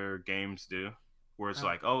other games do, where it's Oh.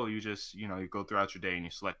 like, oh, you just, you go throughout your day and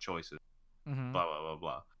you select choices, Mm-hmm. blah, blah, blah,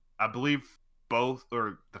 blah. I believe both,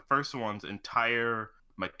 or the first one's entire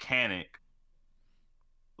mechanic,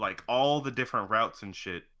 like all the different routes and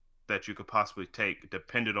shit that you could possibly take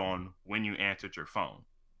depended on when you answered your phone.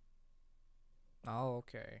 Oh,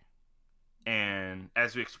 okay. And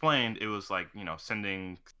as we explained, it was like,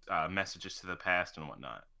 sending messages to the past and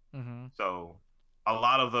whatnot. Mm-hmm. So a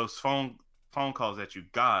lot of those phone calls that you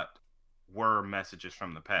got were messages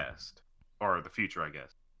from the past or the future, I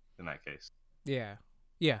guess, in that case. Yeah.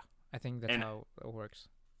 Yeah. I think that's And- how it works.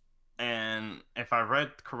 And if I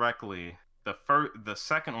read correctly, the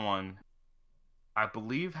second one, I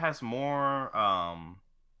believe, has more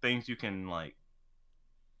things you can like,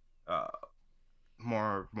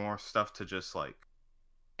 more stuff to just like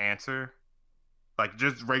answer, like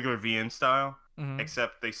just regular VN style. Mm-hmm.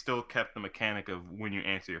 Except they still kept the mechanic of when you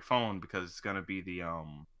answer your phone because it's gonna be the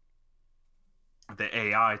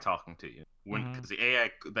AI talking to you because the AI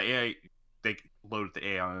they loaded the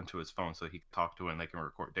AI into his phone so he can talk to it and they can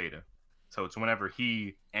record data. So it's whenever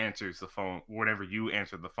he answers the phone, whenever you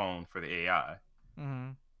answer the phone for the AI,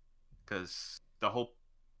 Mm-hmm. because the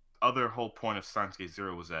whole point of Steins Gate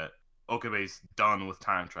Zero was that Okabe's done with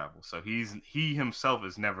time travel, so he himself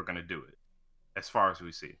is never gonna do it, as far as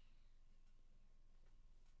we see.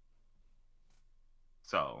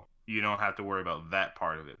 So you don't have to worry about that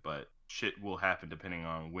part of it, but shit will happen depending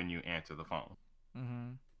on when you answer the phone. Mm-hmm.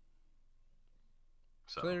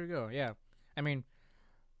 So So there you go. Yeah. I mean,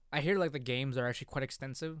 I hear like the games are actually quite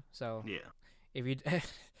extensive. So yeah, if you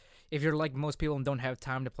if you're like most people and don't have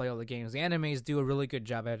time to play all the games, the animes do a really good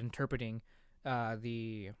job at interpreting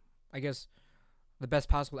the the best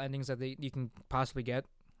possible endings that you can possibly get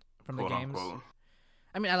from quote the games. unquote.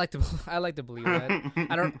 I mean, I like to believe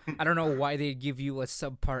that. I don't know why they give you a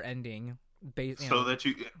subpar ending. So that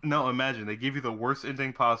imagine they give you the worst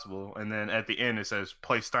ending possible, and then at the end it says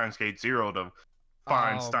play Steins Gate Zero to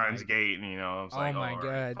find Oh Steins my- Gate, and it's like, my all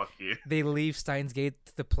right, God. fuck you. they leave Steins Gate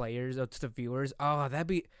to the players or to the viewers. Oh, that'd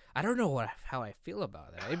be. I don't know how I feel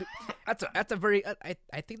about that. That's a very.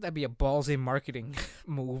 I think that'd be a ballsy marketing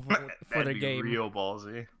move for That'd the be game. real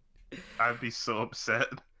ballsy. I'd be so upset.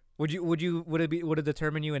 Would it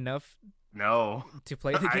determine you enough No, to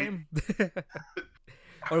play the I- game,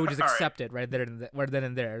 or would you just All right. accept it right then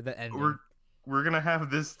and there, the ending? we're gonna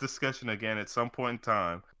have this discussion again at some point in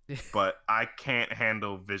time, but I can't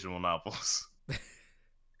handle visual novels.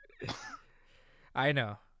 I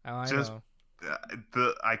know. Oh, I Just- know.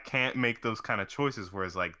 I can't make those kind of choices.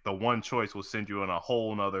 Whereas like the one choice will send you on a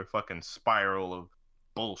whole nother fucking spiral of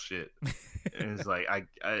bullshit. And it's like I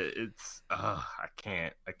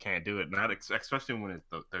can't do it. Not especially when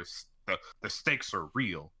the stakes are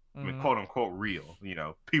real. I mean, Mhm. quote unquote real.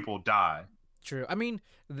 People die. True. I mean,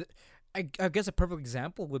 I guess a perfect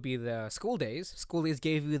example would be the School Days. School Days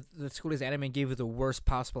anime gave you the worst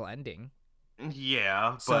possible ending.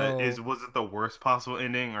 Yeah, So- but was it the worst possible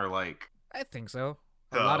ending or like I think so.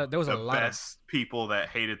 the There was a lot of. best people that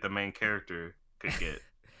hated the main character could get?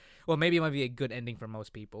 Well, maybe it might be a good ending for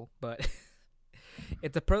most people, but I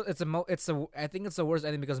think it's the worst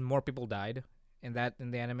ending because more people died in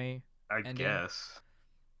the anime. I Ending? guess.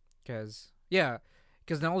 Because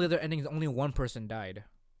in all the other endings, only one person died,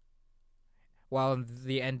 while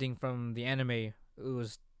the ending from the anime it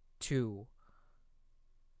was 2.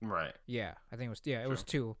 Right. Yeah, I think it was it was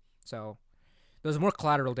True. 2. So there was more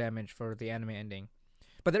collateral damage for the anime ending,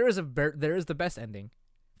 but there is there is the best ending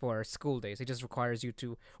for School Days. It just requires you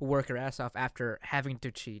to work your ass off after having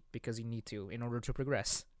to cheat because you need to in order to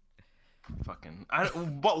progress. Fucking.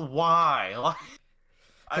 But why? Like,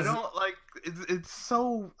 I 'Cause- don't like. It's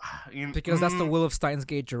so. Because that's the will of Steins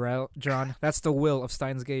Gate, John. That's the will of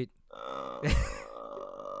Steins Gate.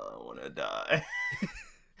 I wanna die.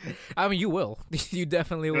 I mean, you will. You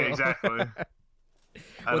definitely Yeah, will. exactly.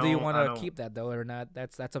 Whether you want I to don't- keep that though or not,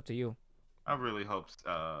 that's up to you. I really hope.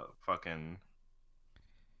 Fucking.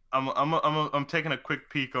 I'm taking a quick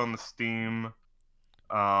peek on the Steam.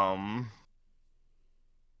 Um.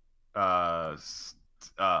 On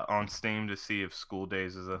Steam to see if School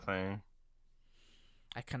Days is a thing.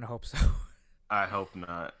 I kind of hope so. I hope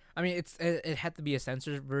not. I mean, it had to be a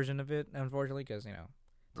censored version of it, unfortunately, because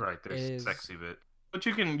Right, it there's is- sexy bit, but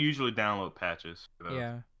you can usually download patches. For those.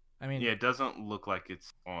 yeah. I mean, Yeah, it doesn't look like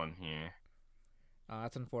it's on here.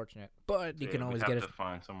 that's unfortunate, but you So, can yeah, always we'd get have it. to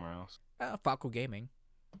find somewhere else. Faku Gaming.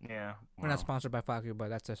 Yeah, We're not well. sponsored by Faku, but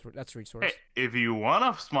that's a resource. Hey, if you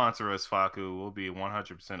want to sponsor us, Faku, we'll be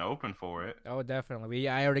 100% open for it. Oh, definitely.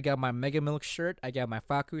 I already got my Mega Milk shirt. I got my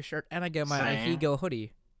Faku shirt, and I got my Same. Ahigo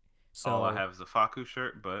hoodie. So All I have is a Faku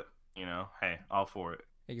shirt, but hey, all for it.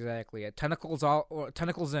 exactly, tentacles or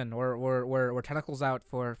tentacles in, or tentacles out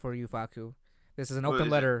for you, Faku. This is an What open is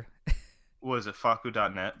it? letter. Was it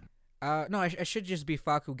Faku.net? No, I should just be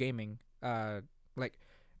Faku Gaming. Like,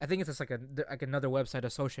 I think it's just like another website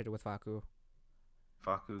associated with Faku.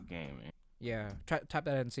 Faku Gaming. Yeah, type that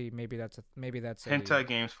in and see. Maybe that's a Hentai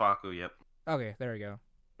Games Faku. Yep. Okay, there we go.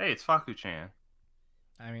 Hey, it's Faku-chan.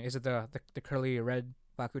 I mean, is it the curly red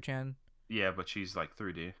Faku-chan? Yeah, but she's like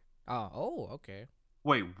 3D. Oh, okay.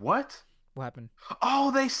 Wait, what? What happened? Oh,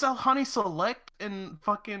 they sell Honey Select and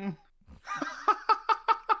fucking.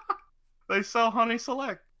 They sell Honey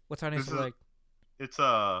Select. What's Honey This is- Select? It's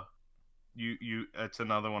it's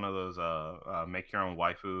another one of those make your own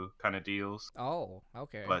waifu kind of deals, Oh,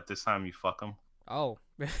 okay. but this time you fuck them Oh,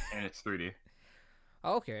 and it's 3D.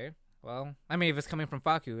 okay. Well, I mean, if it's coming from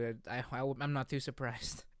Faku, I'm not too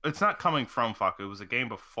surprised. It's not coming from Faku. It was a game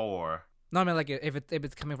before. No, I mean, like if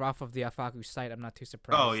it's coming off of the Faku site, I'm not too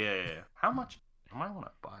surprised. Oh yeah. How much? I might want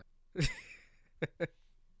to buy.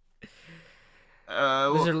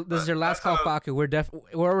 This is your last call, Faku. We're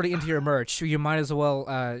already into your merch. You might as well,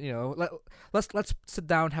 let's sit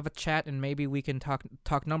down, have a chat, and maybe we can talk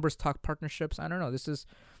numbers, talk partnerships. I don't know. This is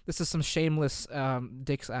some shameless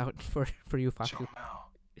dicks out for you, Faku.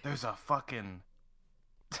 There's a fucking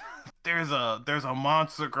there's a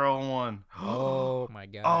monster girl one. Oh my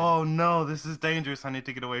god. Oh no, this is dangerous. I need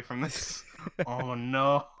to get away from this. Oh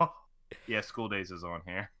no. Yeah, School Days is on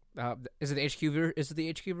here. Is it the HQ? Is it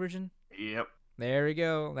the HQ version? Yep. There we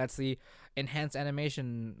go. That's the enhanced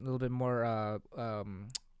animation, a little bit more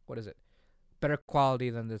what is it? Better quality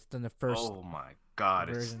than the first Oh my god,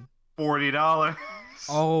 version. it's $40.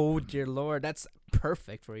 Oh dear lord, that's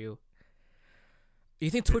perfect for you. You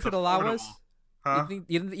think Twitch would allow us? Huh?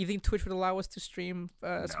 You think Twitch would allow us to stream?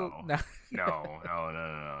 School? No.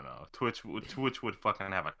 No. Twitch would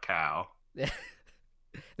fucking have a cow.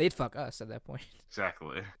 They'd fuck us at that point.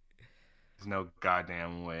 Exactly. There's no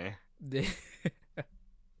goddamn way.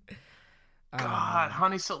 God,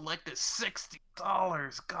 Honey Select is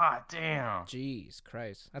 $60. God damn. Jeez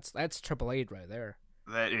Christ, that's AAA right there.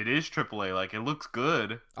 That it is AAA. Like, it looks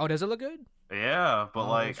good. Oh, does it look good? Yeah, but Oh,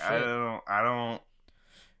 like shit. I don't.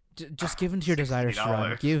 Just give into your desire,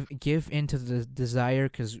 Sharon. $60. Give into the desire,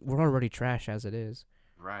 because we're already trash as it is.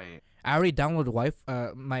 Right. I already downloaded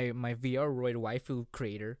my VR Roid waifu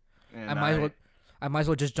creator. And I might as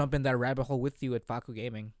well just jump in that rabbit hole with you at Faku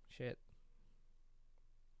Gaming. Shit.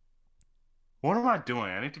 What am I doing?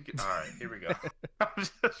 I need to get. All right, here we go. I'm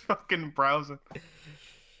just fucking browsing.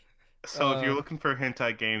 So if you're looking for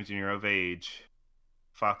hentai games and you're of age,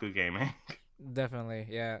 Faku Gaming. Definitely,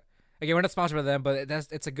 yeah. Again, we're not sponsored by them, but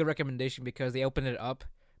it's a good recommendation because they opened it up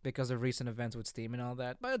because of recent events with Steam and all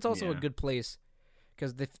that. But it's also a Yeah. good place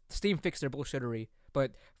because Steam fixed their bullshittery.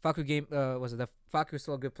 But Faku the Faku is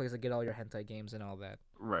still a good place to get all your hentai games and all that.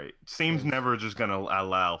 Right. Steam's Yes. never just gonna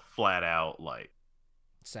allow flat out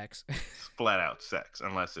Sex, sex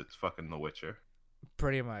unless it's fucking The Witcher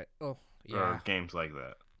pretty much. Oh yeah, or games like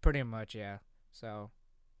that. pretty much yeah. So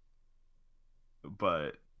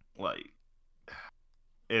But like,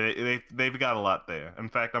 they've got a lot there. In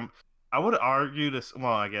fact, I would argue this.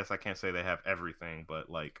 Well, I guess I can't say they have everything, but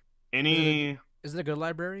like is it a good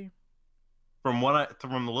library? from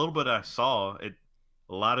the little bit I saw, it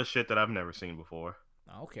A lot of shit that I've never seen before.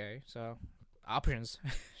 Okay, so options.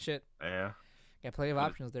 Shit. Yeah. Got plenty of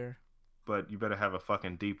options there. But you better have a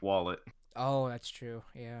fucking deep wallet. Oh, that's true.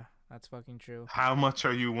 Yeah, that's fucking true. How much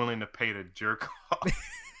are you willing to pay to jerk off?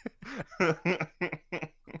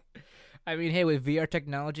 I mean, hey, with VR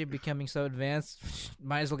technology becoming so advanced,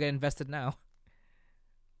 might as well get invested now.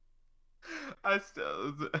 I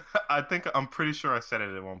think I'm pretty sure I said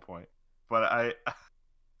it at one point, but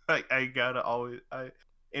I gotta always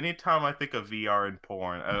anytime I think of VR and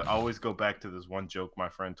porn, I always go back to this one joke my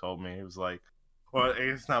friend told me. It was like, well,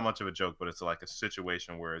 it's not much of a joke, but it's like a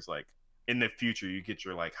situation where it's like in the future you get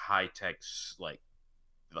your like high tech like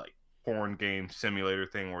porn game simulator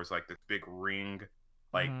thing where it's like this big ring,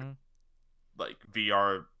 like like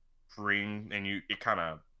VR ring, and it kind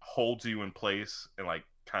of holds you in place and like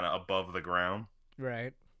kind of above the ground,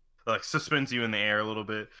 Right. like suspends you in the air a little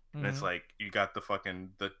bit, and it's like you got the fucking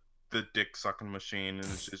the dick sucking machine, and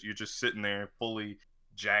it's just you're just sitting there fully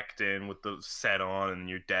jacked in with the set on, and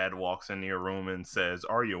your dad walks into your room and says,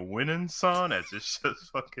 "Are you winning, son?" It's just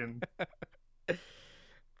fucking.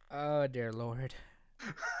 Oh dear Lord.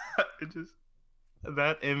 It just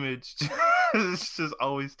that image just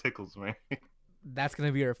always tickles me. That's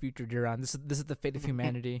gonna be our future, Duran. This is the fate of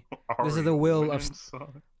humanity. Are This is you the will winning, of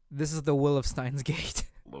son? This is the will of Steins Gate.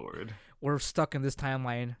 Lord. We're stuck in this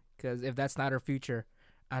timeline because if that's not our future,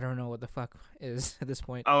 I don't know what the fuck is at this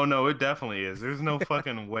point. Oh no, it definitely is. There's no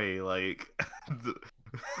fucking way. Like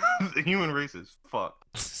the human race is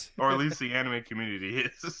fucked, or at least the anime community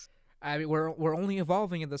is. I mean, we're only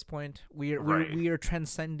evolving at this point. We are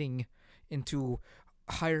transcending into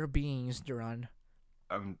higher beings, Duran.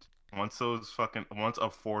 Once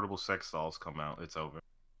affordable sex dolls come out, it's over.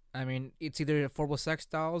 I mean, it's either affordable sex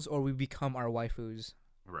dolls or we become our waifus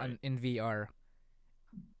Right. in VR.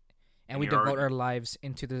 And And we you devote already- our lives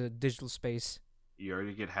into the digital space. You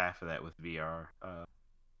already get half of that with VR.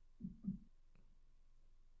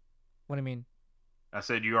 What do you mean? I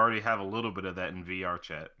said you already have a little bit of that in VR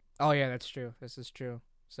chat. Oh yeah, that's true. This is true.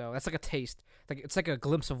 So that's like a taste. Like it's like a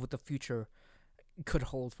glimpse of what the future could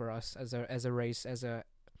hold for us as a race, as a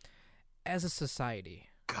society.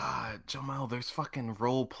 God, Jamal, there's fucking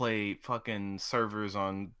roleplay fucking servers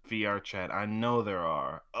on VR chat. I know there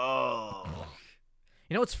are. Oh.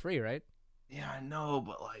 You know it's free, right? Yeah, I know,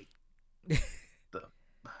 but like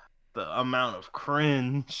the amount of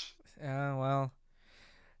cringe. Well,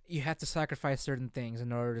 you have to sacrifice certain things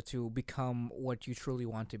in order to become what you truly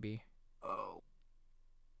want to be. Oh.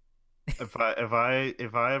 If I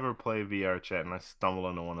ever play VR chat and I stumble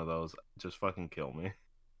into one of those, just fucking kill me.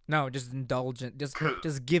 No, just indulge it. Just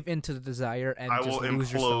give into the desire and I just will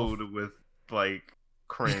lose yourself. implode with like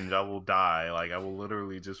cringe. I will die. Like I will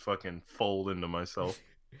literally just fucking fold into myself.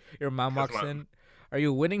 Your mom Because walks in. Are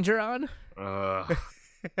you winning, Jaron?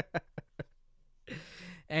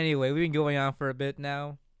 Anyway, we've been going on for a bit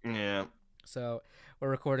now. Yeah. So we're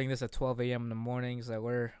recording this at 12 a.m. in the morning. So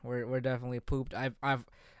we're definitely pooped.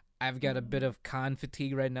 I've got a bit of con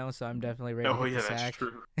fatigue right now, so I'm definitely ready to hit the That's sack.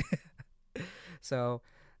 true. So,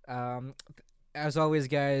 as always,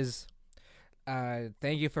 guys,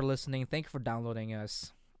 thank you for listening. Thank you for downloading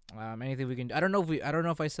us. Anything we can do. I don't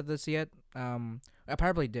know if I said this yet. I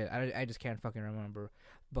probably did. I just can't fucking remember.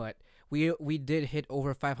 But we did hit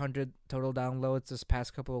over 500 total downloads this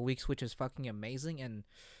past couple of weeks, which is fucking amazing and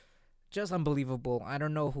just unbelievable. I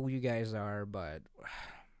don't know who you guys are, but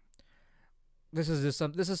this is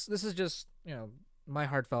just my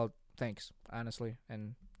heartfelt thanks, honestly,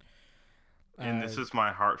 and this is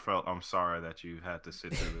my heartfelt. I'm sorry that you had to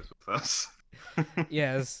sit through this with us.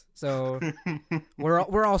 yes. So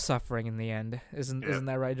we're all suffering in the end, isn't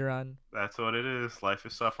that right, Duran? That's what it is. Life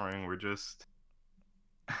is suffering. We're just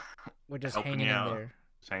helping hanging you in out. there.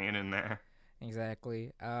 Just hanging in there.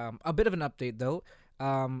 Exactly. A bit of an update though.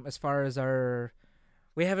 As far as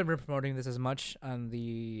we haven't been promoting this as much on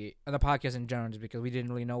the podcast in general, just because we didn't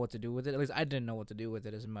really know what to do with it. At least I didn't know what to do with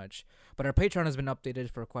it as much. But our Patreon has been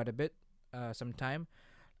updated for quite a bit, some time.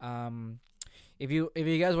 If you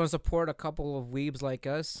guys want to support a couple of weebs like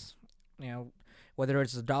us, whether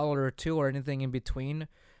it's $1 or $2 or anything in between,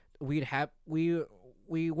 we're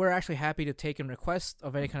actually happy to take in requests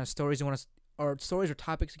of any kind of stories you want to, or stories or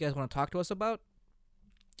topics you guys want to talk to us about.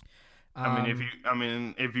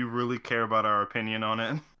 If you really care about our opinion on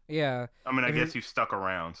it. Yeah. I guess you stuck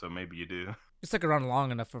around, so maybe you do. You stuck around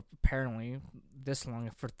long enough, apparently, this long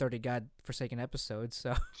for 30 godforsaken episodes.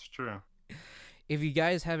 So It's true. if you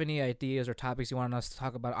guys have any ideas or topics you want us to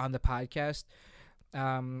talk about on the podcast,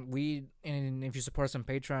 and if you support us on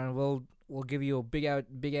Patreon, we'll give you a big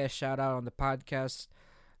ass shout out on the podcast.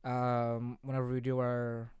 Whenever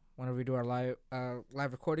whenever we do our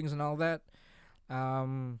live recordings and all that.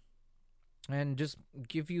 And just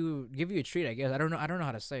give you a treat, I guess. I don't know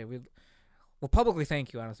how to say it. We'll publicly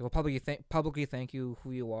thank you. Honestly, we'll publicly thank you,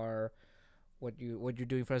 who you are, what you're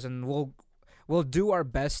doing for us, and we'll do our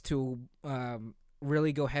best to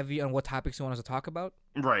really go heavy on what topics you want us to talk about.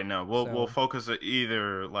 Right. No, we'll focus it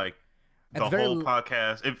either like At the the very whole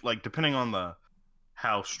podcast, if like depending on the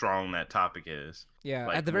how strong that topic is. Yeah,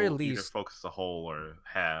 Like, at the very we'll either least. focus the whole or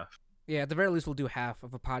half. Yeah, at the very least, we'll do half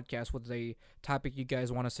of a podcast with the topic you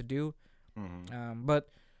guys want us to do. But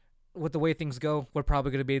with the way things go, we're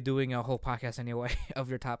probably going to be doing a whole podcast anyway of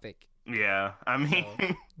your topic. Yeah, I mean,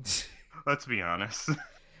 let's be honest.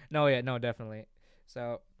 No, definitely.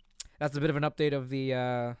 So that's a bit of an update of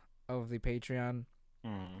the Patreon.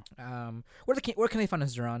 Where can they find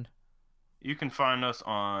us, Duran? You can find us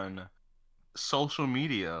on social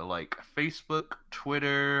media like Facebook,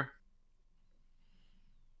 Twitter.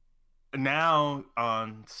 Now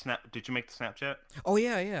on Snap. Did you make the Snapchat? Oh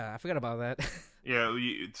yeah, I forgot about that. Yeah,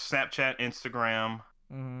 Snapchat, Instagram.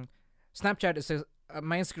 Snapchat, it says the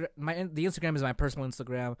Instagram is my personal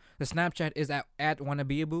Instagram. The Snapchat is at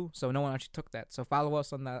wannabeaboo, so no one actually took that. So follow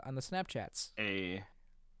us on the Snapchats.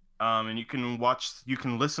 And you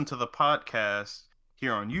can listen to the podcast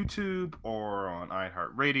here on YouTube or on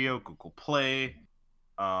iHeartRadio, Google Play.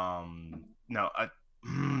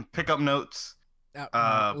 Pick up notes.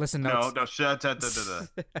 Listen notes. No, shut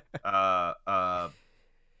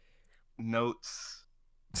notes.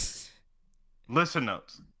 Listen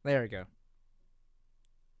notes. There we go.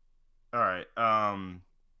 All right.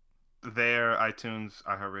 There, iTunes,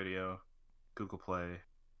 iHeartRadio, Google Play,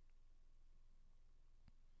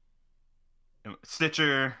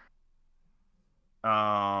 Stitcher,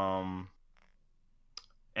 and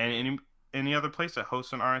any other place that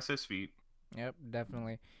hosts an RSS feed. Yep,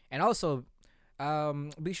 definitely. And also,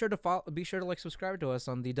 be sure to subscribe to us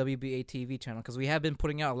on the WBA TV channel, because we have been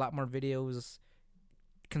putting out a lot more videos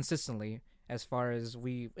consistently, as far as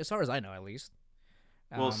I know, at least.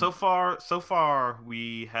 Well, so far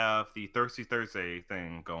we have the Thirsty Thursday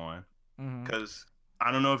thing going, because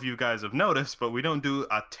I don't know if you guys have noticed, but we don't do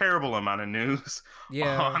a terrible amount of news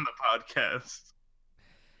on the podcast.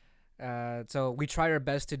 So we try our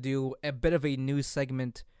best to do a bit of a news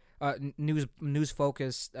segment, news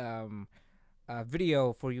focused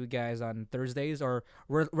video for you guys on Thursdays, or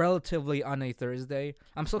relatively on a Thursday.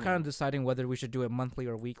 I'm still kind of deciding whether we should do it monthly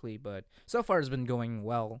or weekly, but so far it's been going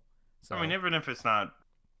well. So I mean, even if it's not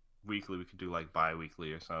weekly, we could do like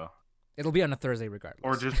bi-weekly or so. It'll be on a Thursday regardless.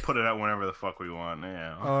 Or just put it out whenever the fuck we want.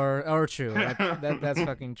 Yeah. Or true. That's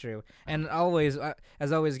fucking true. And always,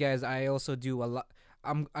 as always, guys, I also do a lot.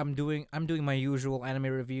 I'm doing my usual anime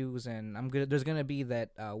reviews, and there's gonna be that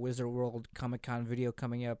Wizard World Comic-Con video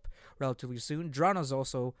coming up relatively soon. Drana's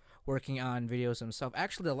also working on videos himself.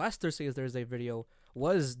 Actually, the last Thirsty Thursday video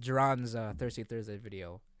was Duran's Thirsty Thursday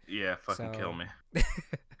video. Yeah, kill me.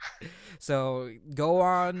 So go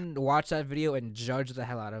on, watch that video, and judge the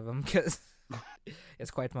hell out of him, because it's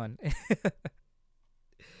quite fun.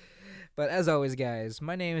 But as always, guys,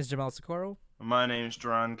 my name is Jamal Socorro. My name's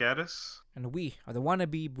Duran Gaddis. And we are the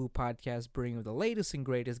Wannabe Boo Podcast, bringing you the latest and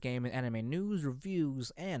greatest game and anime news,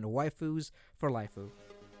 reviews, and waifus for Laifu.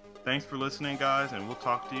 Thanks for listening, guys, and we'll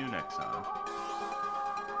talk to you next time.